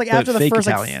 Well, just like but after the fake first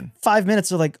Italian. like 5 minutes,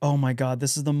 they're like, "Oh my god,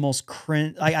 this is the most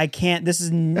cringe. I can't. This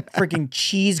is freaking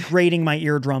cheese grating my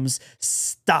eardrums.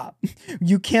 Stop.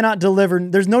 You cannot deliver.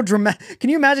 There's no drama. Can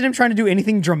you imagine him trying to do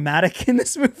anything dramatic in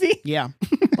this movie? Yeah.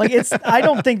 Like I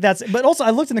don't think that's. But also,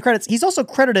 I looked in the credits. He's also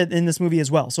credited in this movie as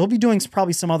well. So he'll be doing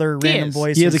probably some other random is.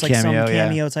 voice. He has It's a like cameo, some yeah.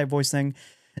 cameo type voice thing.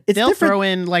 It's They'll different. throw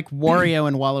in like Wario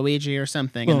and Waluigi or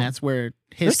something, and that's where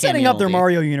his They're setting cameo up their will be.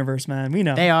 Mario universe, man. We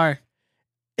know They are.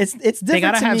 it's different. They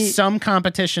gotta to have me. some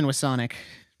competition with Sonic.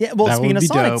 Yeah, well, That speaking would of be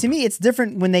Sonic, dope. to me, it's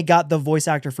different when they got the voice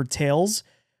actor for Tails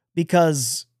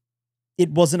because it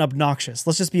wasn't obnoxious.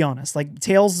 Let's just be honest. Like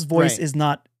Tails' voice Right. is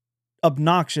not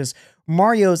obnoxious.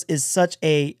 Mario's is such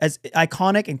as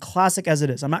iconic and classic as it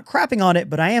is. I'm not crapping on it,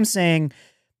 but I am saying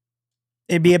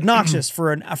it'd be obnoxious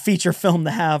for a feature film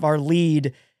to have our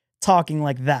lead talking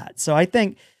like that. So I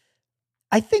think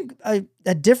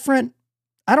a different.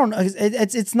 I don't know.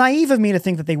 It's naive of me to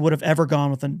think that they would have ever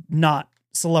gone with a not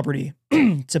celebrity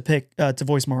to pick to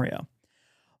voice Mario,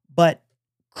 but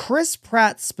Chris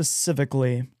Pratt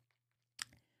specifically,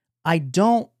 I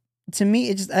don't. To me,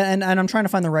 it just and I'm trying to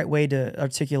find the right way to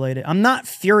articulate it. I'm not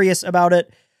furious about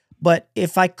it, but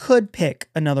if I could pick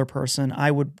another person,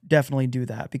 I would definitely do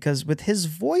that because with his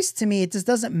voice, to me, it just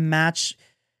doesn't match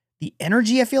the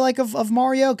energy I feel like of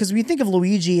Mario. Because when you think of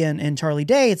Luigi and Charlie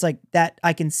Day, it's like that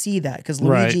I can see that because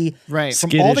Right. Luigi, Right. From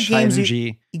all the Skittish, high games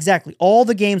energy. exactly all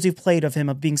the games we've played of him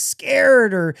of being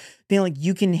scared or being like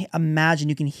you can imagine,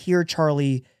 you can hear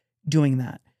Charlie doing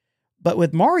that. But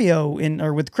with Mario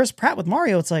or with Chris Pratt with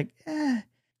Mario, it's like,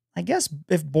 I guess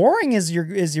if boring is your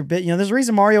bit, there's a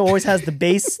reason Mario always has the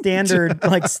base standard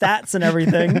like stats and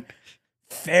everything.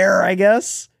 Fair, I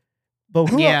guess. But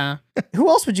who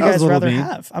else would you That was guys a little rather mean.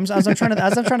 have? As I'm trying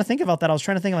to think about that, I was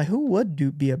trying to think like who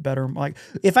would be a better like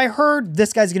if I heard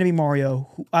this guy's gonna be Mario,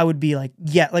 I would be like,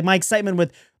 yeah, like my excitement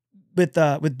with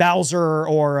Bowser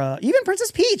or even Princess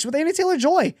Peach with Anya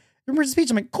Taylor-Joy. Princess Peach,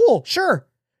 I'm like, cool, sure.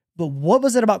 But what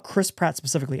was it about Chris Pratt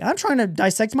specifically? I'm trying to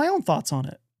dissect my own thoughts on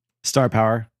it. Star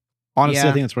power. Honestly, Yeah.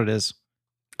 I think that's what it is.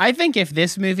 I think if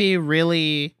this movie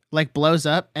really like blows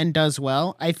up and does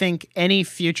well, I think any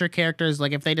future characters,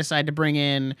 like if they decide to bring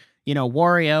in,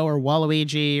 Wario or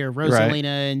Waluigi or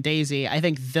Rosalina and Daisy, I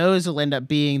think those will end up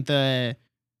being the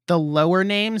lower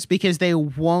names because they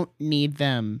won't need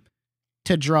them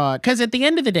to draw. Because at the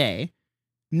end of the day,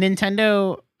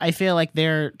 Nintendo, I feel like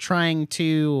they're trying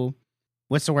to,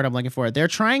 what's the word I'm looking for? They're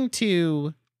trying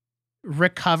to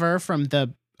recover from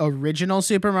the original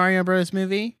Super Mario Bros.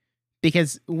 Movie.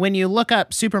 Because when you look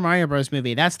up Super Mario Bros.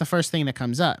 Movie, that's the first thing that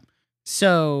comes up.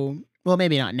 So, well,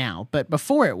 maybe not now, but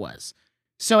before it was.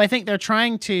 So I think they're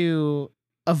trying to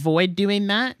avoid doing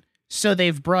that. So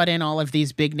they've brought in all of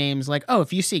these big names like, oh,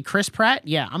 if you see Chris Pratt,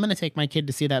 yeah, I'm going to take my kid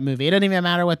to see that movie. It doesn't even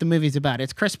matter what the movie's about.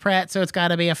 It's Chris Pratt, so it's got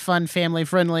to be a fun,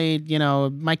 family-friendly,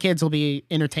 my kids will be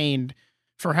entertained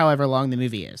for however long the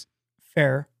movie is.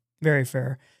 Fair. Very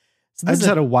fair. So I just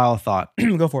had a wild thought.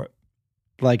 go for it.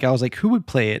 Like, I was like, who would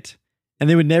play it? And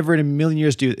they would never in a million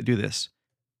years do this.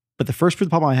 But the first person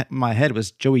that popped in my head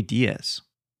was Joey Diaz,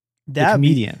 the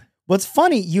comedian. What's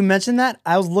funny, you mentioned that.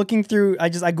 I was looking through, I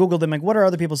Googled him, like, what are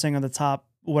other people saying on the top,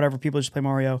 whatever people just play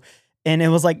Mario? And it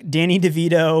was like Danny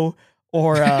DeVito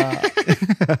or who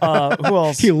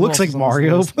else? He looks Who like else was on this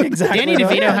Mario. list? Exactly. Danny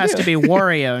DeVito Yeah, has I to do. be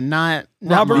Wario, not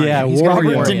Robert. Mario. Yeah, He's gotta be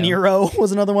Robert De Wario. Niro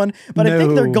was another one. But I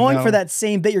think they're No, going no. for that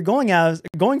same bit you're going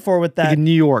for with that. Like in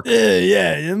New York.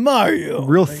 Yeah, Mario.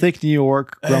 Real thick New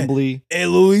York, grumbly. Hey,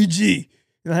 Luigi.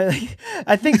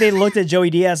 I think they looked at Joey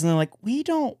Diaz and they're like, we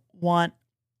don't want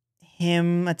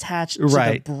him attached to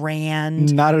Right. the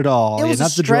brand. Not at all. It was yeah, a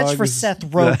not the stretch for drugs. Seth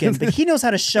Rogen, but he knows how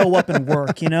to show up and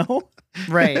work,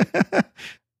 Right.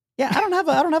 Yeah, I don't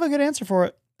have a good answer for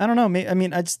it. I don't know. I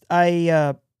mean,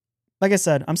 like I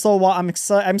said, I'm so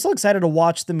excited to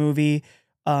watch the movie.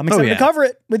 I'm excited to cover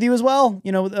it with you as well. With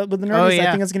the nerds. I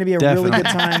think it's going to be a really good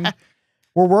time.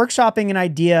 We're workshopping an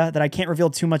idea that I can't reveal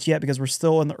too much yet because we're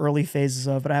still in the early phases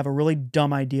of, but I have a really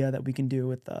dumb idea that we can do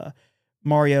with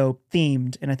Mario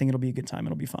themed, and I think it'll be a good time.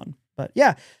 It'll be fun. But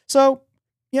yeah, so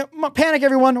panic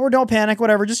everyone, or don't panic,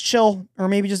 whatever. Just chill, or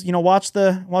maybe just watch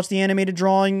the animated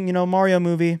drawing, Mario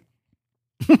movie.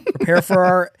 Prepare for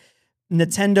our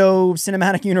Nintendo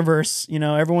cinematic universe.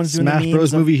 Everyone's doing Smash the memes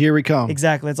Bros. Movie, here we come.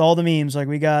 Exactly, it's all the memes. Like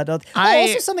we got.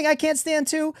 Also, something I can't stand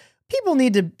too. People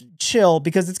need to chill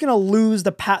because it's gonna lose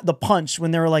the punch when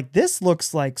they're like, this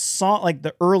looks like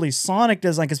the early Sonic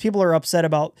design, because people are upset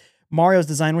about Mario's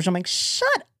design, which I'm like,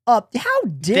 shut up! How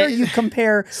dare you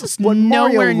compare what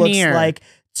Mario looks like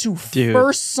to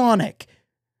first Sonic?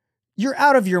 You're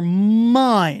out of your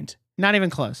mind. Not even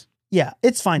close. Yeah,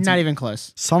 it's fine. Not even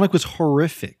close. Sonic was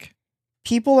horrific.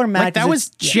 People are mad. Like, that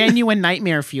was genuine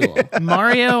nightmare fuel.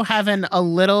 Mario having a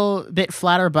little bit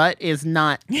flatter butt is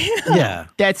not. Yeah.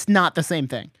 That's not the same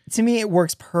thing. To me, it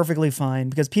works perfectly fine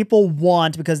because people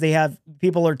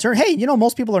hey, you know,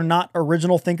 most people are not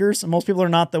original thinkers. And most people are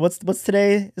not what's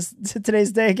today? Is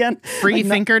today's day again? Free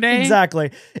thinker day?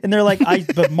 Exactly. And they're like,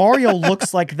 but Mario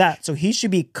looks like that. So he should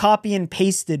be copy and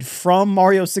pasted from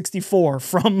Mario 64,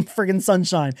 from friggin'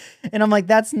 Sunshine. And I'm like,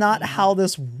 that's not how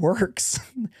this works.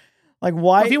 Like,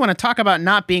 why? Well, if you want to talk about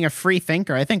not being a free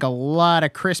thinker, I think a lot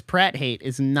of Chris Pratt hate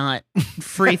is not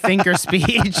free thinker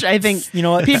speech. I think you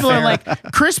know what? People are like,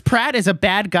 Chris Pratt is a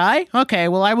bad guy? Okay,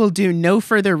 well, I will do no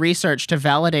further research to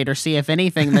validate or see if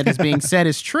anything that is being said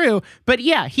is true. But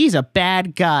yeah, he's a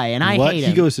bad guy, and I hate him.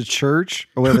 He goes to church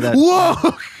or whatever that.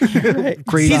 Whoa!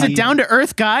 Crazy. He's a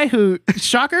down-to-earth guy who,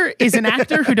 shocker, is an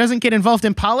actor who doesn't get involved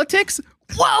in politics?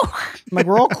 Whoa! Like,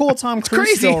 we're all cool Tom Cruise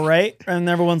crazy. still, right? And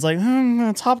everyone's like,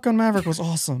 Top Gun Maverick was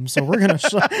awesome, so we're gonna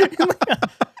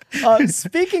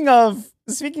speaking of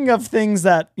things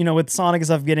that, you know, with Sonic and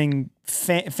stuff getting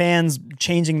fans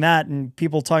changing that and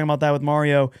people talking about that with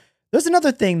Mario, there's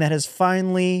another thing that has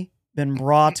finally been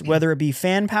brought, whether it be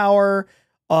fan power,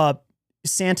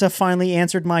 Santa finally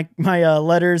answered my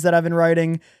letters that I've been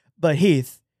writing, but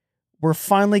Heath, we're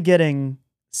finally getting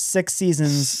 6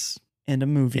 seasons and a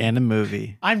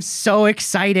movie. I'm so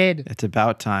excited. It's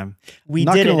about time. We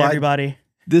did it, everybody.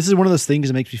 This is one of those things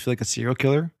that makes me feel like a serial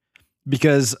killer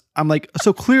because I'm like,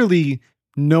 so clearly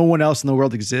no one else in the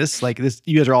world exists. Like this,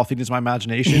 you guys are all thinking it's my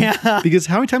imagination. Yeah. Because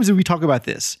how many times did we talk about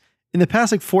this? In the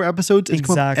past, like 4 episodes, it's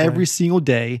come up every single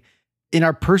day. In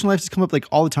our personal lives, it's come up like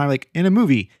all the time, like in a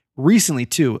movie. Recently,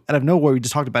 too, out of nowhere, we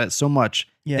just talked about it so much.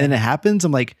 Yeah. And then it happens.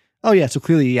 I'm like, oh yeah, so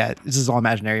clearly, yeah, this is all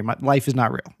imaginary. My life is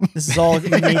not real. This is all a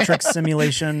Matrix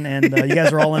simulation, and you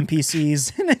guys are all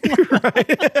NPCs.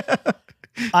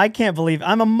 I can't believe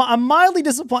I'm mildly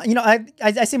disappointed. You know, I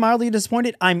say mildly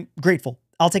disappointed. I'm grateful.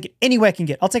 I'll take it any way I can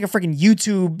get. I'll take a freaking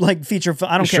YouTube like feature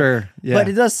film. I don't care. Yeah.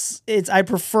 But I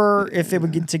prefer if it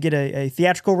would get a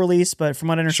theatrical release. But from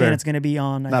what I understand, it's going to be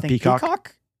on I think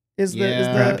Peacock. Is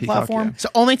the platform. It's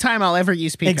the only time I'll ever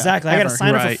use Peacock. Exactly. I got to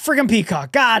sign up for friggin'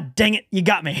 Peacock. God dang it. You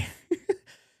got me.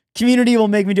 Community will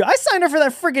make me do it. I signed up for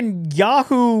that friggin'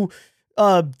 Yahoo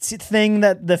thing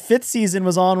that the 5th season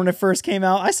was on when it first came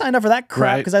out. I signed up for that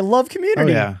crap because I love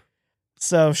Community. Oh, yeah.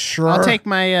 So sure. I'll take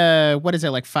my what is it,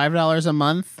 like $5 a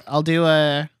month? I'll do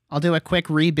a quick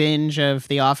re-binge of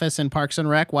The Office and Parks and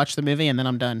Rec, watch the movie, and then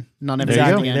I'm done.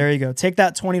 There you go. Take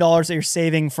that $20 that you're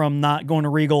saving from not going to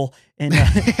Regal and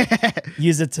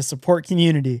use it to support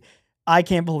Community. I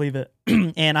can't believe it.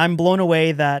 And I'm blown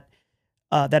away that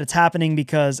it's happening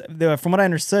because from what I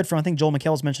understood from, I think Joel McHale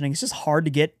was mentioning, it's just hard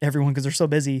to get everyone because they're so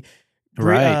busy.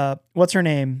 Right. What's her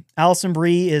name? Alison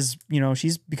Brie is, you know,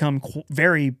 she's become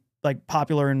very like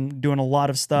popular and doing a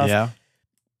lot of stuff. Yeah.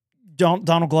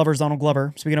 Donald Glover.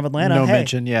 Speaking of Atlanta, no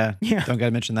mention. Yeah. Don't gotta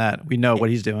mention that. We know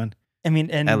what he's doing. I mean,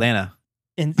 and Atlanta.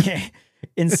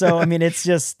 And so, I mean, it's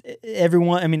just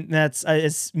everyone. I mean, that's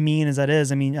as mean as that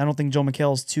is. I mean, I don't think Joel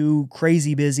McHale's too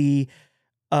crazy busy.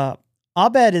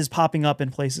 Abed is popping up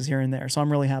in places here and there, so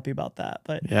I'm really happy about that.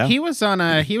 But yeah, he was on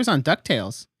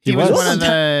DuckTales. He was one of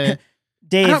the.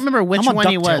 Dave, I don't remember which one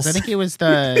he was. DuckTales. I think he was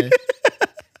the.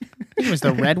 He was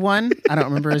the red one. I don't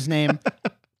remember his name.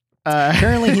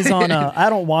 Apparently he's on.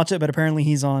 I don't watch it, but apparently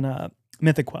he's on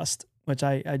Mythic Quest, which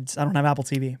I don't have Apple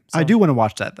TV. So. I do want to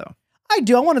watch that though. I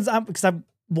do. I want to because I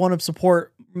want to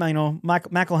support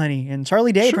McElhenney and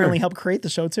Charlie Day. Apparently helped create the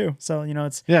show too. So you know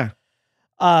it's yeah.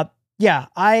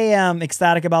 I am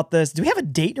ecstatic about this. Do we have a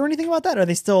date or anything about that? Or are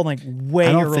they still like way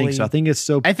early? I don't think so. I think it's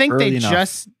so. I think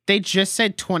they just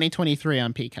said 2023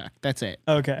 on Peacock. That's it.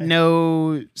 Okay.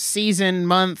 No season,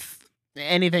 month,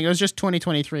 anything. It was just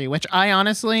 2023, which I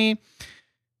honestly,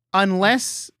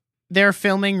 unless they're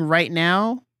filming right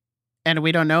now and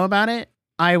we don't know about it,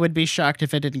 I would be shocked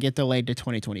if it didn't get delayed to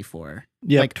 2024.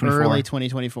 Yeah, like 24. early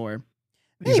 2024.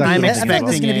 Maybe. I'm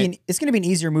expecting it's going to be an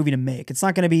easier movie to make. It's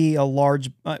not going to be a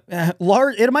large.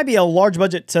 It might be a large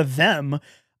budget to them.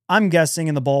 I'm guessing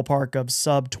in the ballpark of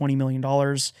sub $20 million. Do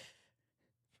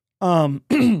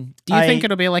you think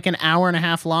it'll be like an hour and a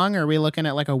half long, or are we looking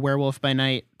at like a Werewolf by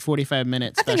Night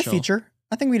 45-minute special? I think a feature.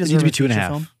 I think we It deserve needs to be a 2.5.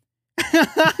 film.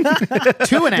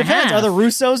 2.5. Depends. Are the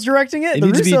Russos directing it? It The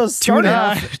needs to be Russos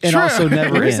 2.5 and True. also The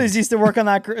never Russos end. used to work on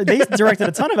that. They directed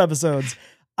a ton of episodes.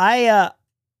 I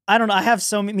don't know. I have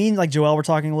me and like Joel were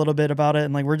talking a little bit about it,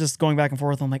 and like we're just going back and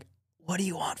forth. I'm like, what do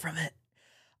you want from it?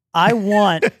 I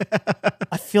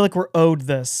feel like we're owed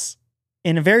this.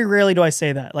 And very rarely do I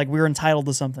say that. Like we're entitled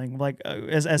to something like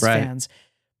as Right. fans.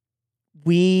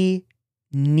 we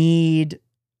need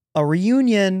a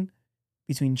reunion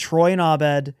between Troy and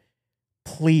Abed.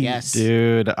 Please. Yes.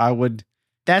 Dude, I would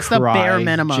That's the cry bare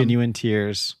minimum. genuine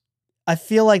tears. I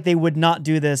feel like they would not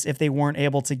do this if they weren't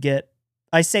able to get,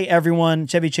 I say everyone,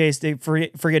 Chevy Chase, they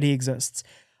forget he exists.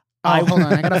 Hold on,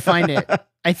 I gotta find it.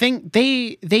 I think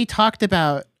they talked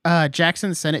about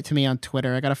Jackson sent it to me on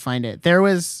Twitter. I gotta find it. There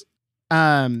was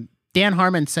Dan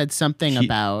Harmon said something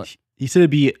about He said it'd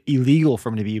be illegal for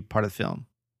him to be part of the film.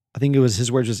 I think it was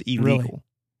his words was illegal. Really?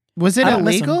 Was it I don't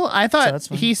listen, illegal? I so thought that's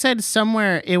fine. he said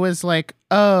somewhere it was like,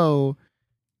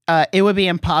 it would be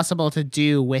impossible to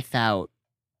do without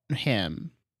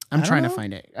him. I'm I don't trying to know.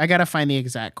 find it. I gotta find the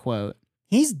exact quote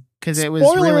He's because it was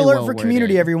spoiler really alert well for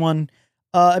Community, worded. everyone.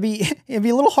 It'd be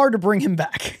a little hard to bring him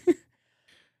back.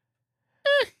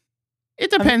 It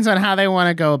depends on how they want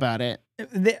to go about it.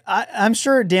 I'm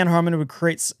sure Dan Harmon would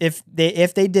create if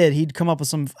they did, he'd come up with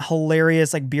some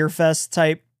hilarious like beer fest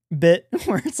type bit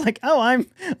where it's like, oh,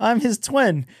 I'm his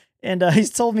twin, and he's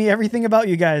told me everything about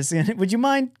you guys. And would you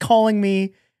mind calling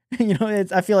me? You know,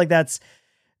 I feel like that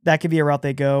could be a route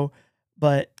they go.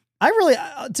 But I really,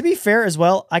 to be fair as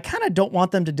well, I kind of don't want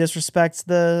them to disrespect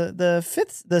the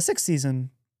sixth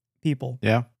season people.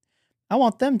 Yeah. I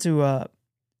want them to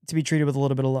be treated with a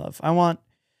little bit of love. I want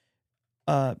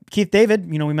Keith David,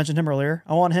 you know, we mentioned him earlier.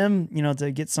 I want him, you know,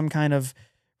 to get some kind of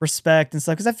respect and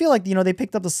stuff, because I feel like, you know, they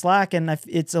picked up the slack, and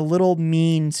it's a little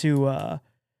mean to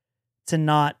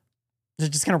not to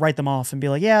just kind of write them off and be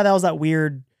like, yeah, that was that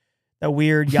weird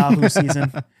Yahoo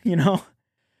season, you know?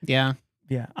 Yeah.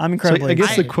 Yeah, I'm So incredibly I guess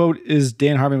the excited. quote is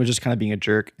Dan Harmon was just kind of being a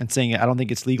jerk and saying, I don't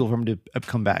think it's legal for him to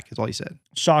come back, is all he said.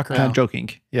 Shocker. Kind of joking.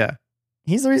 Yeah.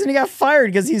 He's the reason he got fired,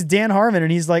 because he's Dan Harmon,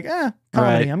 and he's like, comedy.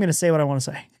 Right. I'm going to say what I want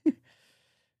to say.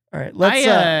 All right,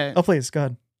 let's. Oh, please go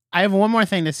ahead. I have one more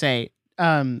thing to say.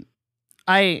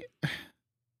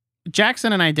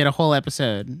 Jackson and I did a whole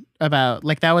episode about,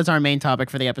 like, that was our main topic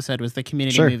for the episode, was the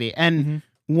Community Sure. movie. And Mhm.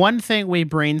 one thing we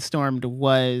brainstormed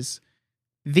was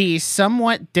the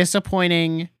somewhat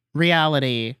disappointing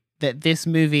reality that this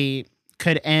movie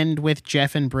could end with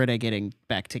Jeff and Britta getting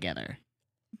back together.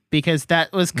 Because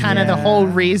that was kind of the whole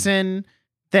Yeah. reation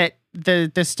that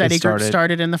the study group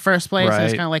started in the first place. And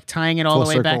it's Right. kind of like tying it all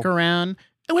Full the way back circle. around,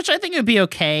 which I think would be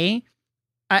okay.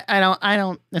 I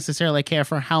don't necessarily care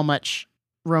for how much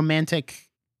romantic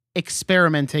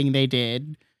experimenting they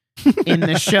did in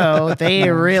the show. They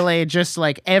really just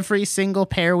like every single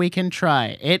pair we can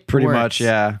try. It Pretty works. much,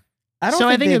 yeah. I don't So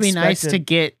I think think they it'd be nice to expected-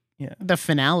 get Yeah. the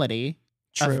finality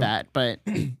True. of that, but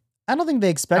I don't think they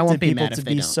expected won't be people mad to if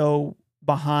they be don't. so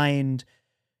behind,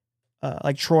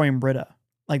 like Troy and Britta.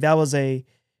 Like that was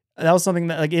something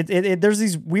that like it there's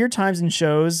these weird times in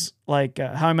shows like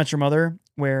How I Met Your Mother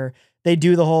where they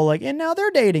do the whole like, and now they're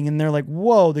dating, and they're like,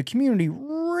 whoa, the community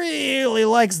really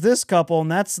likes this couple, and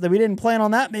we didn't plan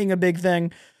on that being a big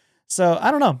thing. So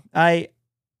I don't know. I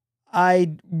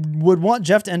would want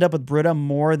Jeff to end up with Britta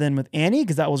more than with Annie,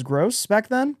 because that was gross back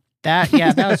then. that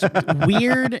was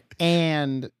weird,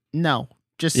 and no.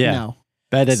 Yeah.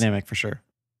 Bad dynamic for sure.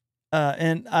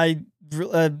 And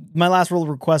my last real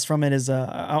request from it is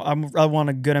I want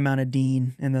a good amount of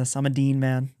Dean in this. I'm a Dean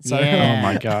man. So Yeah. Oh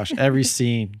my gosh. Every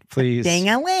scene, please.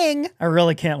 Ding-a-ling. I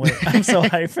really can't wait. I'm so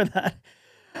hyped for that.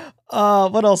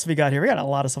 What else we got here? We got a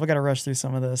lot of stuff. I got to rush through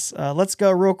some of this. Let's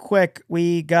go real quick.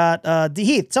 We got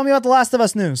Heath. Tell me about The Last of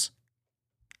Us news.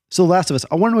 So Last of Us,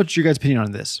 I wonder what your guys' opinion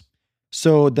on this.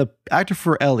 So the actor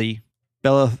for Ellie,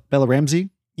 Bella Ramsey,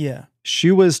 Yeah. she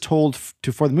was told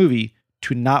for the movie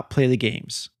to not play the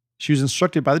games. She was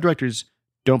instructed by the directors,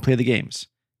 don't play the games.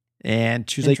 And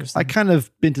she was like, Interesting. I kind of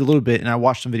been to a little bit, and I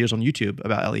watched some videos on YouTube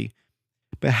about Ellie.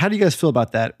 But how do you guys feel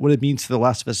about that? What it means to The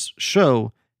Last of Us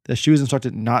show that she was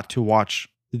instructed not to not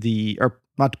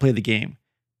to play the game?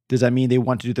 Does that mean they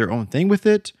want to do their own thing with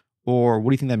it? Or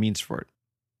what do you think that means for it?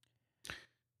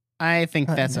 I think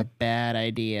that's a Nick. bad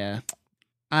idea.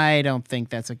 I don't think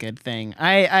that's a good thing.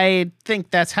 I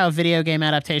think that's how video game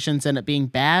adaptations end up being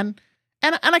bad.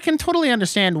 And I can totally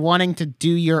understand wanting to do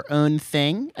your own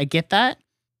thing. I get that.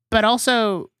 But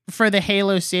also for the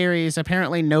Halo series,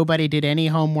 apparently nobody did any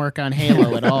homework on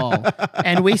Halo at all.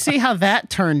 And we see how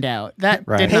that turned out. That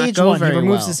Right. did not Page go one, he very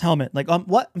removes well. his helmet. Like,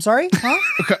 what? I'm sorry? Huh?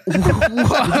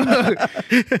 Whoa.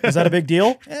 Is that a big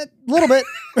deal? A little bit.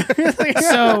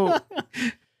 So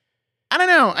I don't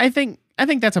know. I think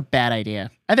that's a bad idea.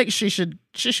 I think she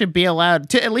should be allowed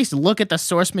to at least look at the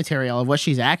source material of what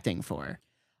she's acting for.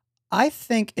 I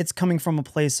think it's coming from a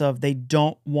place of they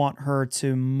don't want her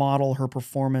to model her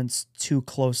performance too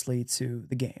closely to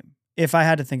the game. If I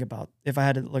had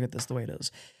to look at this the way it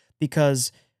is,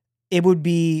 because it would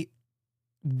be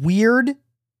weird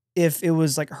if it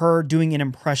was like her doing an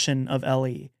impression of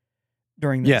Ellie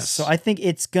during this. Yes. So I think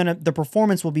the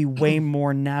performance will be way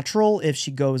more natural if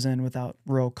she goes in without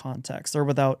real context or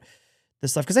without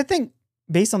this stuff. Because I think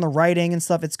based on the writing and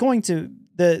stuff, it's going to,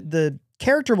 the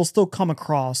character will still come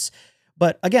across.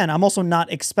 But again, I'm also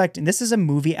not expecting, this is a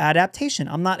movie adaptation.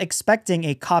 I'm not expecting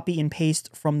a copy and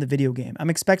paste from the video game. I'm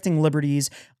expecting liberties.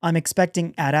 I'm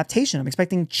expecting adaptation. I'm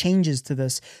expecting changes to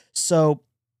this. So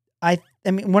I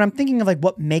mean, when I'm thinking of like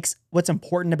what's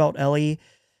important about Ellie,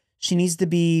 she needs to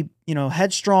be,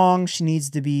 headstrong. She needs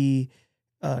to be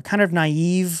kind of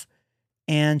naive,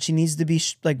 and she needs to be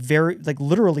very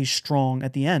literally strong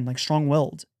at the end, like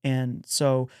strong-willed. And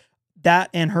so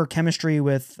that and her chemistry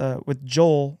with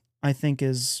Joel, I think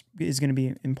is going to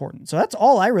be important. So that's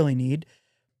all I really need.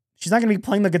 She's not going to be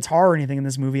playing the guitar or anything in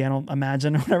this movie, I don't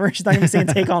imagine, or whatever. She's not going to be saying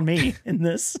 "Take on Me" in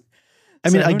this. I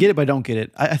mean, I get it, but I don't get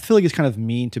it. I feel like it's kind of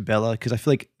mean to Bella because I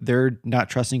feel like they're not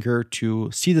trusting her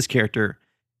to see this character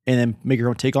and then make her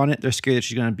own take on it. They're scared that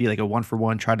she's going to be like a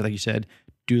 1-for-1, try to, like you said,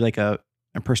 do like a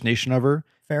impersonation of her.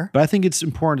 Fair. But I think it's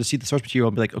important to see the source material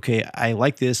and be like, okay, I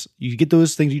like this. You get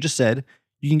those things you just said.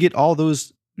 You can get all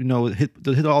those,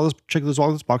 hit all those, check all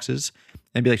those boxes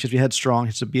and be like, she has to be headstrong, she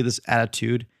has to be this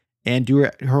attitude and do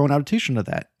her own adaptation of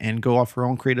that and go off her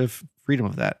own creative freedom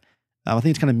of that. I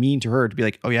think it's kind of mean to her to be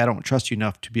like, oh yeah, I don't trust you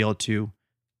enough to be able to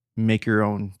make your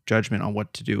own judgment on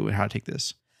what to do and how to take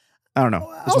this. I don't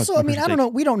know. Also, I mean, I don't know.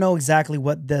 We don't know exactly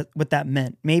what that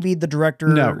meant. Maybe the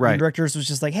directors was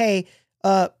just like, hey,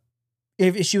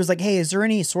 if she was like, hey, is there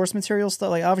any source material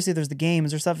stuff? Like, obviously there's the game.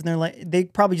 Is there stuff in there? Like, they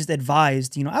probably just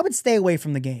advised, I would stay away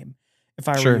from the game if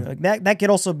I were you. Like that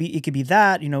could also be, it could be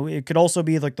that, it could also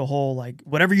be like the whole, like,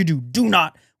 whatever you do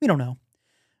not, we don't know.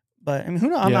 But I mean, who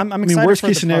knows? Yeah. I'm excited. Worst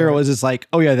case scenario is it's like,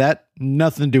 oh yeah, that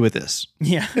nothing to do with this.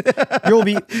 Yeah, you'll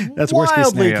be that's worst case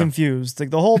wildly scenario. Confused.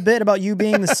 Like the whole bit about you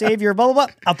being the savior, blah blah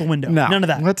blah, out the window. No, none of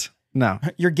that. What? No,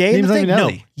 you're gay. In the thing? No,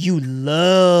 you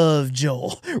love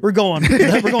Joel. We're going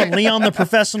Leon the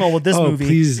Professional with this movie.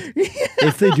 Please,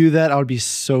 if they do that, I would be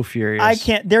so furious. I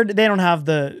can't. They don't have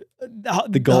the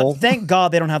goal. Thank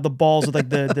God they don't have the balls with like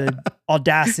the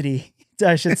audacity,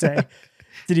 I should say,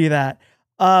 to do that.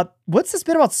 What's this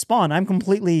bit about Spawn? I'm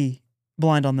completely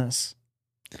blind on this.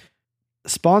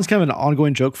 Spawn's kind of an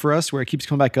ongoing joke for us where it keeps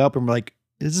coming back up and we're like,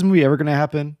 is this movie ever going to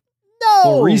happen? No.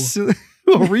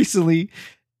 Well, recently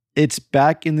it's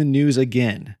back in the news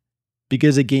again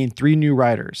because it gained 3 new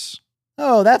writers.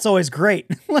 Oh, that's always great.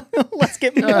 Let's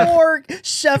get more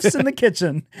chefs in the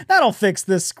kitchen. That'll fix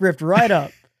this script right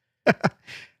up.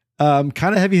 Kind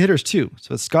of heavy hitters too.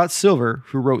 So it's Scott Silver,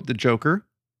 who wrote The Joker.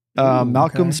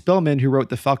 Malcolm Spellman, who wrote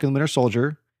The Falcon and Winter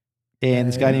Soldier, and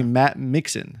this guy named Matt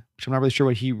Mixon, which I'm not really sure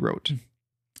what he wrote.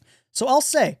 So I'll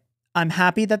say, I'm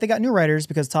happy that they got new writers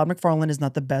because Todd McFarlane is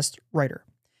not the best writer.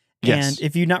 Yes. And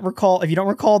if you don't recall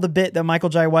the bit that Michael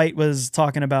Jai White was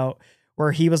talking about,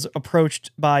 where he was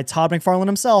approached by Todd McFarlane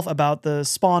himself about the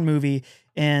Spawn movie,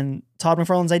 and Todd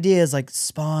McFarlane's idea is like,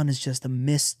 Spawn is just a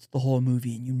mist the whole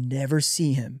movie, and you never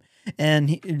see him.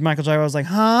 And Michael Jai White was like,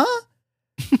 huh?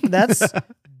 That's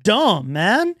dumb,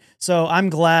 man. So I'm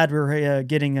glad we're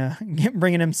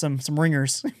bringing him some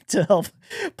ringers to help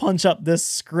punch up this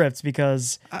script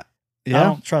because I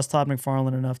don't trust Todd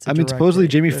McFarlane enough to. I mean, supposedly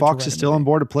Jamie Foxx is still on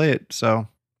board to play it, so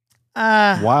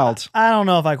wild. I don't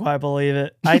know if I quite believe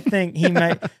it. I think he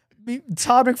might.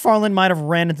 Todd McFarlane might have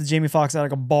ran into Jamie Foxx at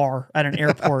like a bar at an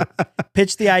airport,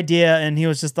 pitched the idea, and he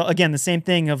was just again the same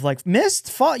thing of like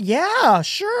mist, yeah,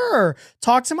 sure,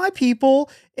 talk to my people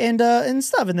and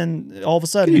stuff, and then all of a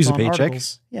sudden use he's a on paycheck.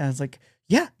 articles. Yeah, it's like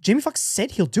Jamie Foxx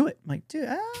said he'll do it. I'm like, dude,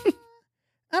 I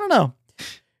don't know.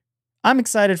 I'm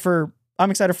excited for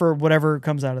whatever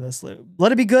comes out of this.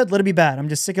 Let it be good, let it be bad. I'm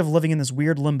just sick of living in this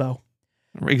weird limbo.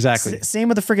 Exactly. Same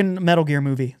with the freaking Metal Gear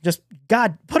movie. Just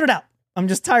God, put it out. I'm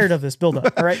just tired of this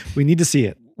buildup. All right. We need to see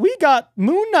it. We got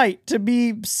Moon Knight to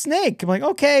be Snake. I'm like,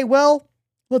 okay, well,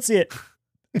 let's see it.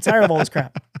 I'm tired of all this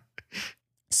crap.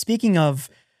 Speaking of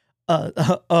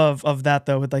that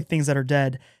though, with like things that are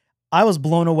dead, I was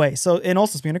blown away. So, and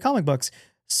also speaking of comic books,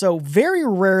 so very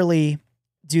rarely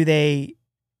do they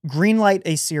greenlight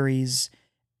a series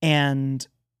and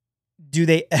do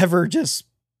they ever just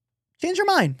change their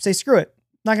mind, say screw it,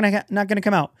 not gonna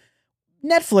come out.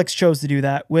 Netflix chose to do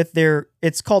that with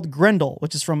it's called Grendel,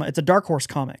 which is it's a Dark Horse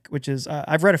comic, which is,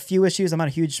 I've read a few issues. I'm not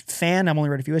a huge fan. I've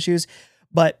only read a few issues,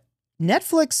 but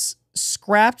Netflix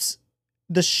scrapped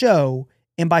the show.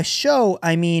 And by show,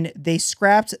 I mean, they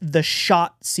scrapped the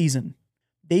shot season.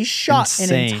 They shot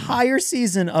an entire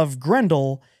season of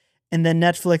Grendel. And then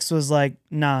Netflix was like,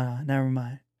 nah, never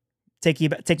mind. Take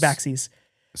backsies.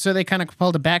 So they kind of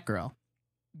pulled a Batgirl.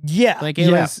 Yeah. Like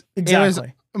it was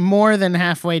exactly. more than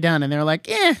halfway done, and they're like,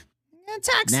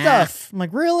 Tax Nah. stuff. I'm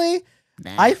like, really?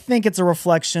 nah. I think it's a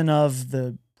reflection of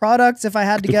the product, if I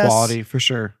had to The guess. quality for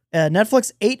sure.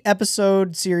 Netflix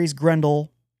 8-episode series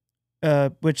Grendel,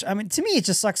 which, I mean, to me, it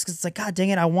just sucks because it's like, God dang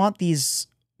it, I want these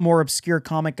more obscure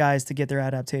comic guys to get their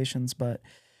adaptations, but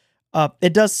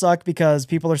it does suck because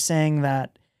people are saying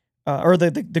that, or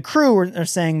the crew are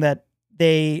saying that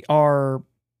they are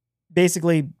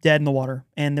basically dead in the water,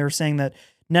 and they're saying that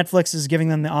Netflix is giving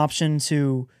them the option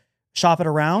to shop it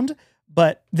around,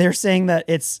 but they're saying that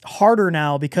it's harder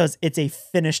now because it's a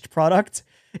finished product.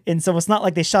 And so it's not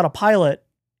like they shot a pilot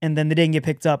and then they didn't get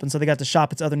picked up, and so they got to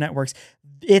shop it to other networks.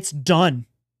 It's done.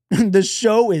 The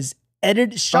show is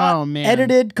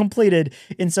edited, completed.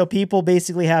 And so people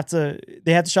basically have to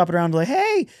shop it around, like,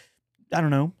 hey, I don't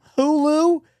know,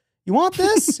 Hulu, you want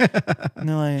this? And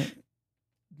they're like,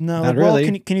 no, Not like, well,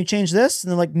 really. can you change this? And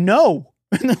they're like, no.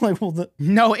 And they're like, well,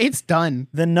 no, it's done.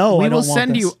 then no, We I don't will want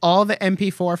send this. you all the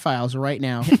MP4 files right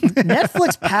now.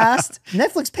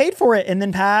 Netflix paid for it and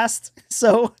then passed.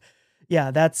 So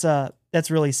yeah, that's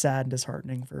really sad and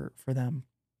disheartening for them.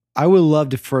 I would love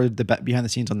to for the behind the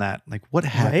scenes on that. Like, what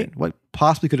happened? Right? What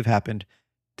possibly could have happened?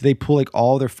 Did they pull like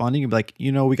all their funding and be like,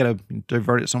 we got to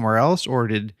divert it somewhere else, or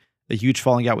did a huge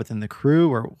falling out within the crew,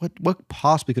 or what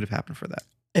possibly could have happened for that?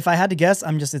 If I had to guess, I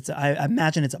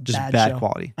imagine it's a Just bad bad show.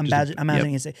 quality. I'm Just-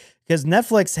 imagining it's because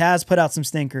Netflix has put out some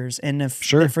stinkers, and if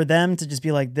for them to just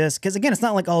be like this, because again, it's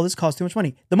not like, oh, this costs too much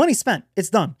money. The money's spent, it's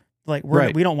done. Like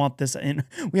we don't want this, and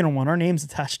we don't want our names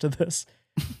attached to this.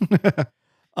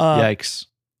 Yikes!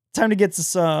 Time to get to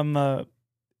some.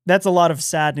 That's a lot of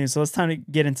sad news, so it's time to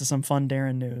get into some fun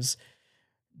Darren news.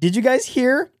 Did you guys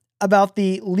hear about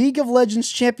the League of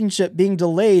Legends Championship being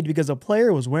delayed because a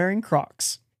player was wearing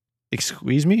Crocs?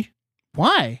 Excuse me?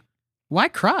 Why? Why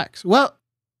Crocs? Well,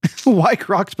 Why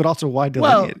Crocs, but also why delay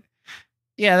Well, it?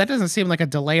 yeah, that doesn't seem like a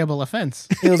delayable offense.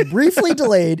 It was briefly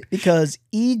delayed because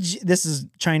this is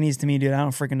Chinese to me, dude. I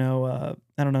don't freaking know.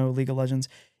 I don't know League of Legends.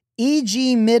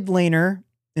 EG mid laner,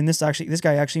 and this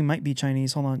guy actually might be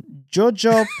Chinese. Hold on,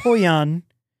 Jojo Poyan.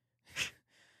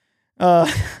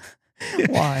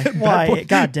 Why? Why?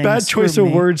 God dang! Bad choice screw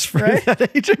of me. words for Right?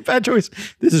 that. Bad choice.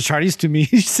 This is Chinese to me.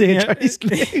 He's saying Yeah. Chinese to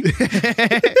me.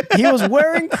 He was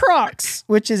wearing Crocs,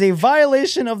 which is a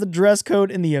violation of the dress code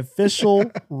in the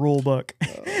official rule book.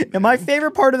 And my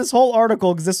favorite part of this whole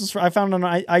article, because this was I found it on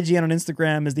IGN on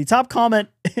Instagram, is the top comment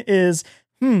is,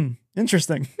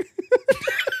 interesting.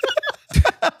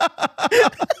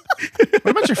 What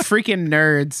a bunch of freaking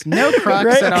nerds. No Crocs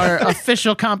Right? at our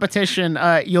official competition.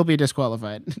 You'll be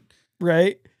disqualified.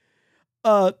 Right?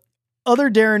 Other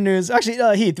Darren news. Actually,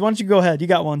 Heath, why don't you go ahead? You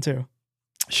got one too.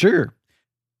 Sure.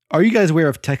 Are you guys aware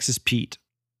of Texas Pete,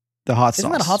 the hot Isn't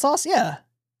sauce? that a hot sauce? Yeah.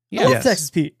 Yeah. I love Yes. Texas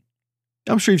Pete.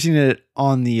 I'm sure you've seen it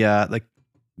on the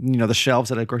the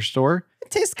shelves at a grocery store.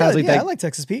 It tastes Has good. like I that- like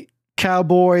Texas Pete.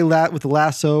 Cowboy with a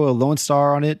lasso, a Lone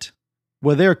Star on it.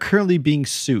 Well, they are currently being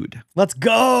sued Let's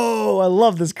go. I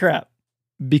love this crap.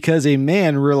 because a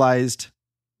man realized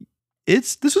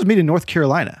this was made in North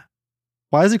Carolina.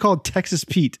 Why is it called Texas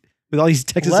Pete with all these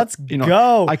Texas Let's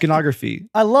go. iconography?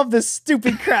 I love this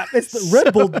stupid crap. It's the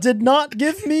Red Bull did not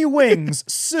give me wings.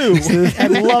 Sue. I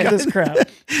love this crap.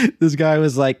 This guy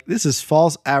was like, "This is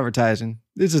false advertising.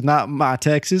 This is not my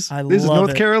Texas. This is love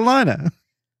North it. Carolina."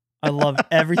 I love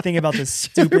everything about this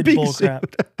They're stupid being bull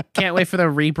crap. Can't wait for the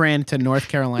rebrand to North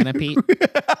Carolina, Pete.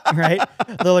 Right?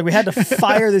 They're like, we had to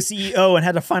fire the CEO and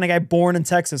had to find a guy born in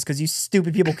Texas because you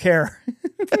stupid people care.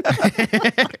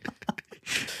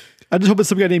 I just hope it's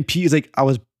some guy named Pete. He's like, "I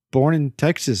was born in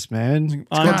Texas, man." It's called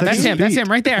Ah, That's Texas him. That's Pete."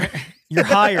 him right there. You're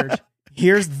hired.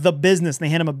 Here's the business. And they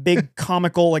hand him a big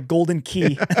comical like golden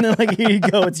key. And they're like, here you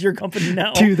go. It's your company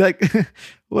now. Dude,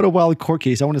 what a wild court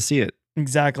case. I want to see it.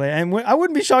 Exactly. And I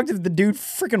wouldn't be shocked if the dude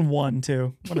freaking won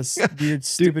too. What a weird,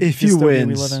 stupid if he dystopia we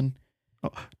wins. live in.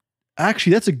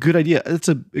 Actually, that's a good idea. That's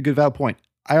a good valid point.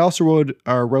 I also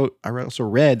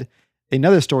read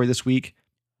another story this week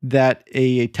that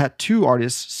a tattoo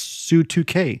artist sued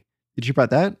 2K. Did you hear about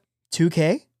that?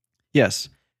 2K? Yes.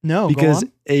 No, Because go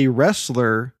on. a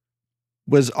wrestler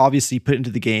was obviously put into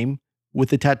the game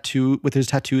with his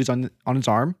tattoos on his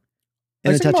arm.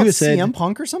 And Are you the talking tattoo about said CM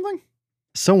Punk or something?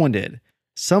 someone did.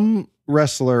 Some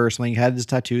wrestler or something had his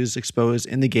tattoos exposed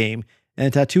in the game.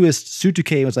 And the tattooist sued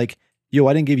 2K and was like, "Yo,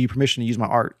 I didn't give you permission to use my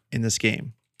art in this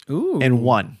game." Ooh. And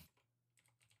won.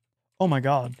 Oh my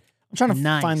God. I'm trying to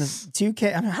Nice. find this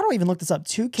 2K. I mean, how do I even look this up?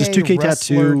 2K, Just 2K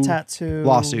wrestler tattoo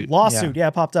lawsuit. lawsuit. Yeah,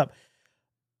 it popped up.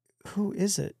 Who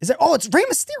is it? Is it? Oh, it's Rey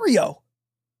Mysterio.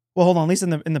 Well, hold on. At least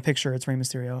in the picture, it's Rey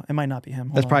Mysterio. It might not be him.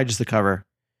 Hold That's on. probably just the cover.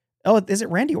 Oh, is it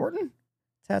Randy Orton?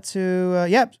 Tattoo.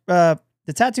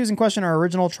 The tattoos in question are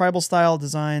original tribal style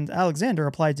designed Alexander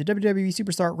applied to WWE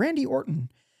superstar Randy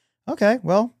Orton. Okay,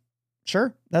 well,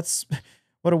 sure. That's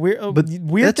what a weird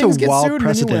that's things a get wild sued when you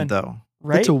precedent, win, though.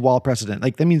 right? That's a wild precedent.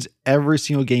 Like that means every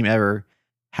single game ever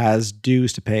has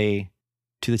dues to pay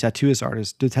to the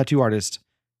tattoo artist,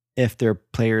 if their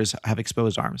players have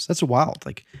exposed arms. That's wild.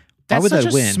 Like, why That's would such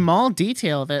that a win? small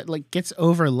detail that like gets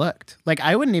overlooked. Like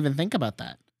I wouldn't even think about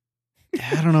that.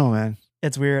 I don't know, man.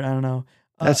 It's weird. I don't know.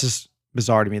 That's just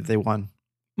bizarre to me that they won.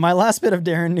 My last bit of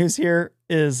Darren news here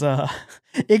is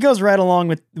it goes right along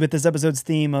with this episode's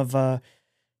theme of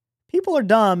people are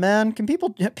dumb, man. Can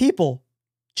people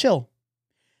chill?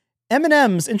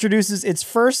 M&M's introduces its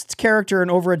first character in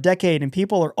over a decade and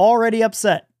people are already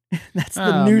upset. That's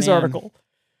the news article.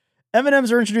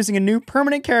 M&M's are introducing a new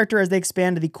permanent character as they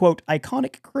expand to the quote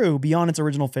iconic crew beyond its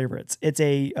original favorites. It's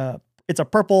a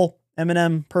purple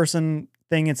M&M person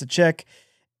thing. It's a chick,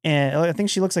 and I think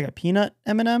she looks like a peanut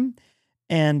M&M.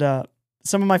 And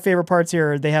some of my favorite parts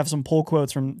here, they have some pull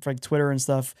quotes from like Twitter and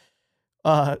stuff.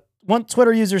 One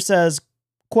Twitter user says,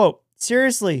 quote,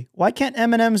 "Seriously, why can't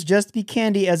M&M's just be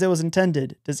candy as it was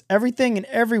intended? Does everything and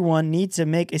everyone need to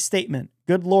make a statement?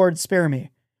 Good Lord, spare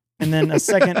me." And then a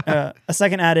second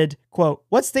added, quote,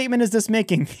 "What statement is this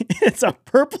making? It's a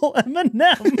purple M&M."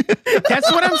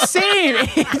 That's what I'm saying.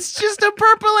 It's just a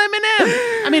purple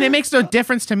M&M. I mean, it makes no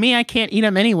difference to me. I can't eat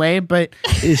them anyway, but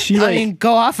Is she like, I mean,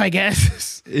 go off, I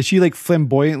guess. is she like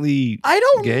flamboyantly I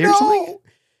don't gay or something?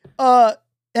 know.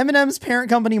 M&M's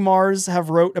parent company Mars have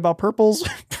wrote about Purple's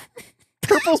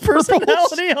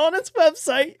personality on its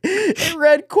website. It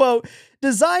read, quote,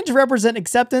 "Designed to represent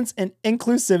acceptance and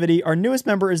inclusivity, our newest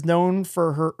member is known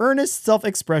for her earnest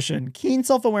self-expression. Keen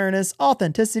self-awareness,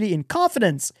 authenticity, and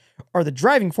confidence are the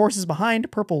driving forces behind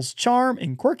Purple's charm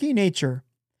and quirky nature."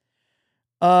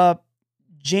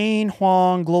 Jane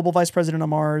Huang, Global Vice President of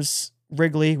Mars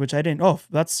Wrigley, which I didn't. Oh,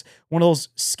 that's one of those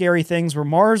scary things where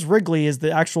Mars Wrigley is the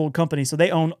actual company, so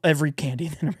they own every candy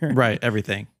in America. Right,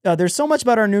 everything. There's so much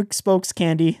about our new spokes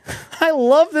candy. I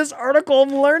love this article.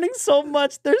 I'm learning so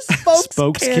much. There's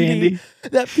spokes candy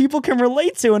that people can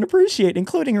relate to and appreciate,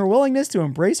 including her willingness to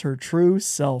embrace her true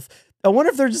self. I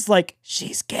wonder if they're just like,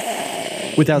 she's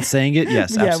gay. Without saying it,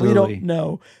 yes, Yeah, absolutely. we don't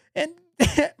know. And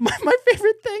my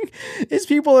favorite thing is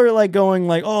people are like going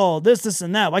like, "Oh, this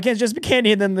and that. Why can't it just be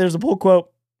candy?" And then there's a pull quote,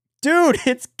 "Dude,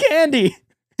 it's candy."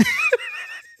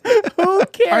 Who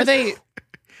cares?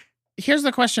 Here's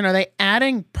the question: are they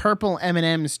adding purple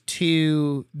M&Ms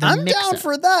to the I'm mix-up? down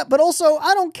for that, but also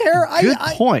I don't care. Good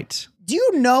point. Do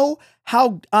you know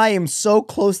how I am so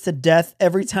close to death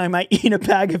every time I eat a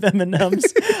bag of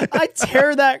M&Ms? I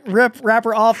tear that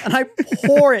wrapper off and I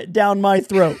pour it down my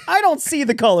throat. I don't see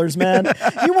the colors, man.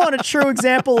 You want a true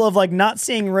example of like not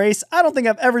seeing race? I don't think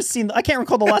I've ever seen. I can't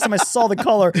recall the last time I saw the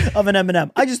color of an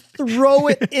M&M. I just throw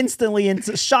it instantly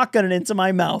shotgun it into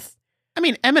my mouth. I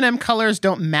mean, M&M colors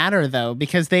don't matter though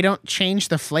because they don't change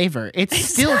the flavor. It's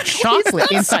still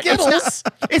chocolate inside.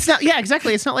 It's not. Yeah,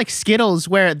 exactly. It's not like Skittles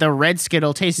where the red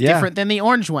Skittle tastes different than the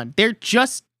orange one. They're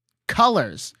just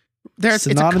colors. It's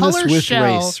a color with shell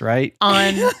race, right?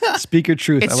 On Speak your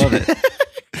truth. I love it.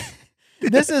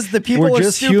 This is the people We're are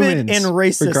just stupid humans, and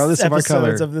racist regardless of our color.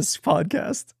 episodes of this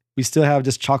podcast. We still have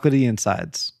just chocolatey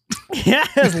insides. Yeah,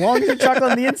 as long as you're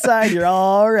chocolate on the inside, you're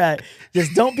all right.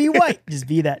 Just don't be white. Just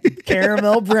be that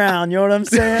caramel brown. You know what I'm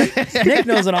saying? Nick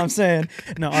knows what I'm saying.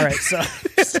 No, all right. So,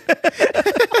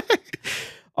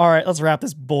 all right, let's wrap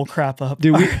this bull crap up.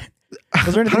 Dude,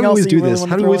 was there anything else that you really want to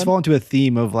How do we throw always in? fall into a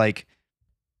theme of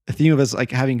us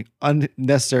like having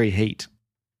unnecessary hate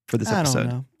for this episode? I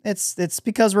don't know. It's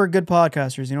because we're good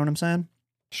podcasters. You know what I'm saying?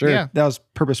 Sure. Yeah. That was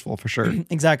purposeful for sure.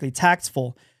 Exactly.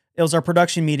 Tactful. It was our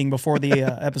production meeting before the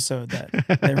episode that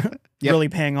they're really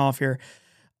paying off here.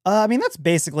 I mean, that's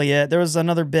basically it. There was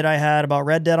another bit I had about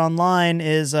Red Dead Online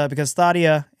is because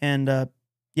Stadia and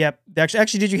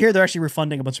actually, did you hear they're actually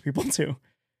refunding a bunch of people too?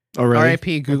 Oh, really?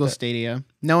 RIP Google Stadia.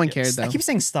 No one cared though. I keep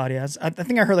saying Stadia. I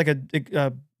think I heard like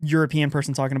a European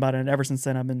person talking about it, and ever since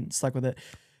then I've been stuck with it.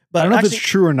 But I don't know actually, if it's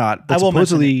true or not, but I will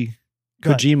mention it.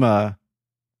 Kojima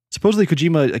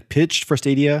like pitched for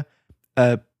Stadia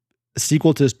a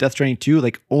sequel to Death Stranding 2,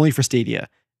 like only for Stadia.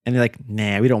 And they're like,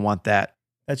 nah, we don't want that.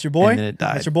 That's your boy? And then it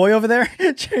died. That's your boy over there?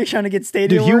 Trying to get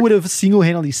Stadia Dude, he work? would have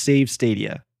single-handedly saved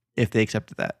Stadia if they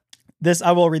accepted that.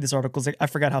 I will read this article. I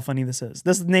forgot how funny this is.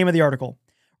 This is the name of the article.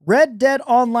 Red Dead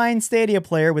Online Stadia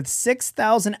player with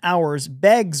 6,000 hours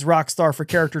begs Rockstar for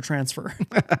character transfer.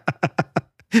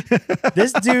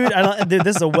 This dude,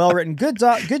 this is a well-written, good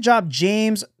job,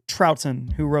 James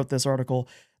Troughton, who wrote this article.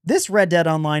 This Red Dead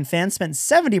Online fan spent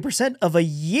 70% of a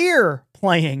year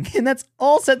playing, and that's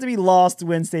all set to be lost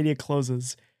when Stadia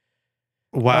closes.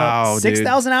 Wow,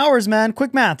 6,000 hours, man.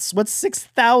 Quick maths. What's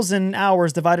 6,000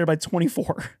 hours divided by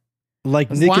 24? Like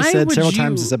Nick has Why said would several you-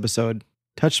 times this episode,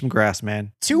 touch some grass,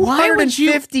 man.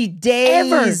 250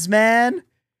 days, man.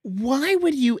 Why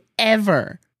would you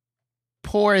ever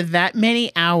pour that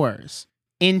many hours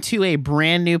into a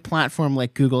brand new platform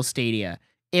like Google Stadia?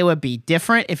 It would be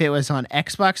different if it was on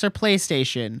Xbox or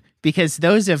PlayStation, because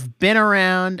those have been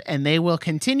around and they will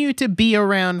continue to be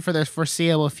around for the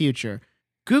foreseeable future.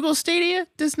 Google Stadia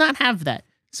does not have that.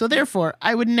 So therefore,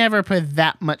 I would never put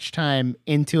that much time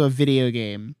into a video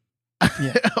game.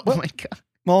 Yeah. Oh my God.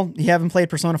 Well, you haven't played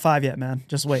Persona 5 yet, man.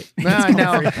 Just wait. It's No, coming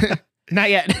no, for you. not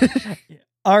yet.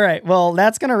 All right. Well,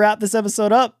 that's going to wrap this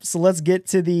episode up. So let's get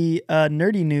to the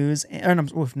nerdy news.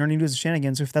 Nerdy news is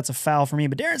shenanigans. If that's a foul for me,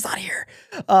 but Darren's not here.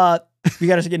 We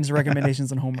got to get into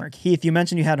recommendations and homework. Heath, you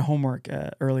mentioned you had homework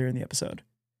earlier in the episode.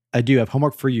 I do have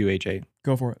homework for you, AJ.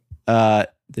 Go for it.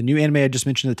 The new anime I just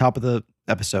mentioned at the top of the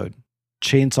episode,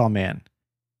 Chainsaw Man.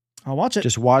 I'll watch it.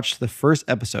 Just watch the first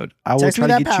episode. I will Text try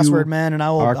me to that get password, you man, and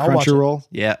I'll our watch it. Crunchyroll.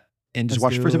 Yeah. And just Let's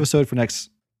watch the first do it. episode for next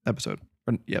episode.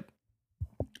 Yep.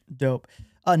 Dope.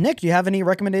 Nick, do you have any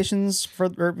recommendations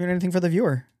or anything for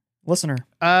the listener?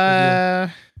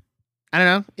 I don't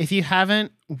know. If you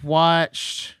haven't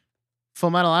watched Full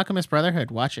Metal Alchemist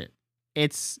Brotherhood, watch it.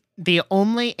 It's the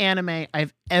only anime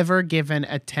I've ever given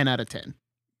a 10 out of 10.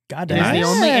 God It damn. is the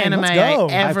only anime Let's go.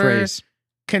 I High ever praise.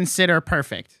 consider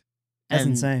perfect. That's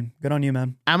And insane. Good on you,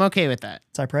 man. I'm okay with that.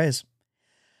 It's high praise.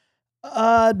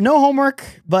 No homework,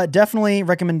 but definitely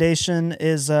recommendation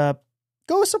is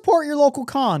go support your local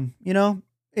con. You know,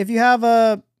 if you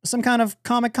have some kind of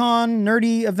Comic-Con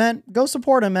nerdy event, go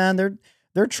support them, man.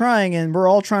 They're trying, and we're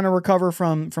all trying to recover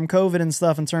from COVID and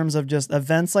stuff in terms of just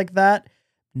events like that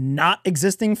not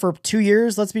existing for 2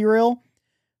 years. Let's be real.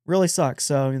 Really sucks.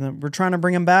 So we're trying to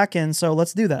bring them back, and so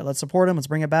let's do that. Let's support them. Let's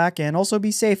bring it back, and also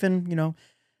be safe and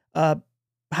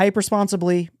hype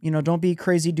responsibly. Don't be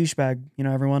crazy douchebag.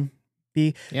 Everyone.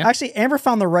 Actually, Amber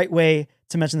found the right way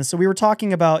to mention this. So we were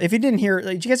talking about, if you didn't hear,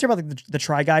 did you guys hear about the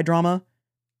Try Guy drama?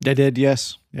 I did,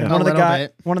 yes. Yeah. A little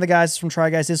bit. One of the guys from Try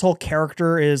Guys, his whole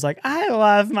character is like, I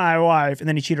love my wife, and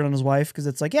then he cheated on his wife because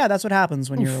it's like, yeah, that's what happens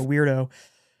when you're a weirdo.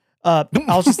 I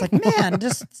was just like, man,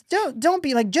 just don't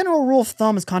be like, general rule of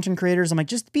thumb as content creators. I'm like,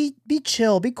 just be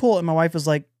chill, be cool. And my wife was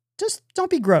like, just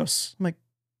don't be gross. I'm like,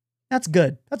 that's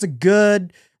good. That's a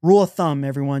good rule of thumb,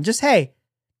 everyone. Just, hey,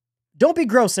 don't be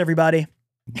gross, everybody.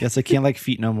 Guess I can't like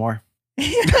feet no more.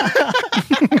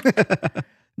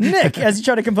 Nick, as you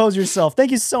try to compose yourself, thank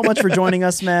you so much for joining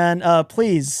us, man.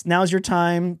 Please, now's your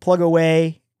time. Plug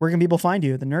away. Where can people find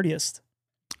you? The Nerdiest.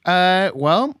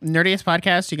 Well, Nerdiest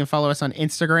Podcast. You can follow us on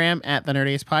Instagram at the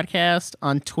Nerdiest Podcast,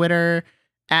 on Twitter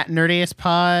at Nerdiest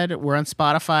Pod. We're on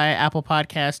Spotify, Apple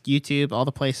Podcast, YouTube, all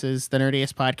the places. The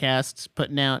Nerdiest Podcasts,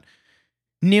 putting out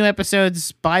new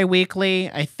episodes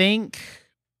bi-weekly. I think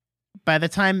by the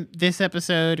time this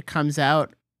episode comes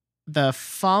out, the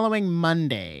following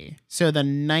Monday, so the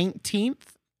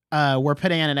 19th, we're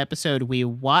putting out an episode. We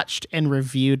watched and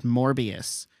reviewed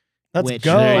Morbius. Let's which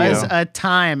go. was a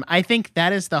time. I think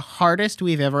that is the hardest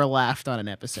we've ever laughed on an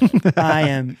episode. I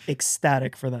am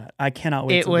ecstatic for that. I cannot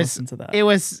wait to listen to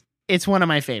that. It's one of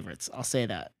my favorites. I'll say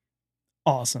that.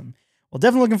 Awesome. Well,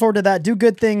 definitely looking forward to that. Do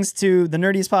good things to the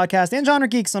Nerdiest Podcast and Genre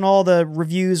Geeks on all the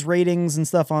reviews, ratings, and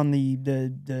stuff on the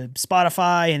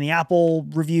Spotify and the Apple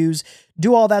reviews.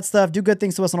 Do all that stuff. Do good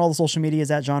things to us on all the social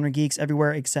medias at Genre Geeks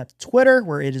everywhere except Twitter,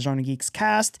 where it is Genre Geeks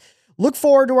Cast. Look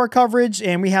forward to our coverage,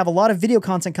 and we have a lot of video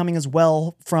content coming as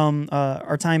well from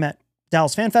our time at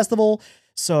Dallas Fan Festival.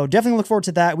 So definitely look forward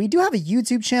to that. We do have a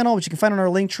YouTube channel, which you can find on our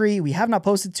link tree. We have not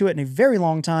posted to it in a very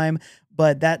long time,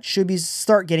 but that should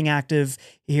start getting active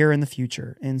here in the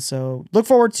future. And so look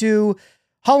forward to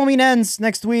Halloween Ends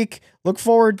next week. Look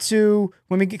forward to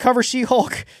when we cover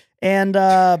She-Hulk, and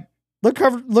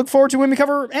look forward to when we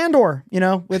cover Andor,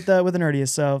 with the Nerdiest.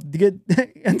 So good.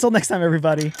 Until next time,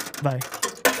 everybody. Bye.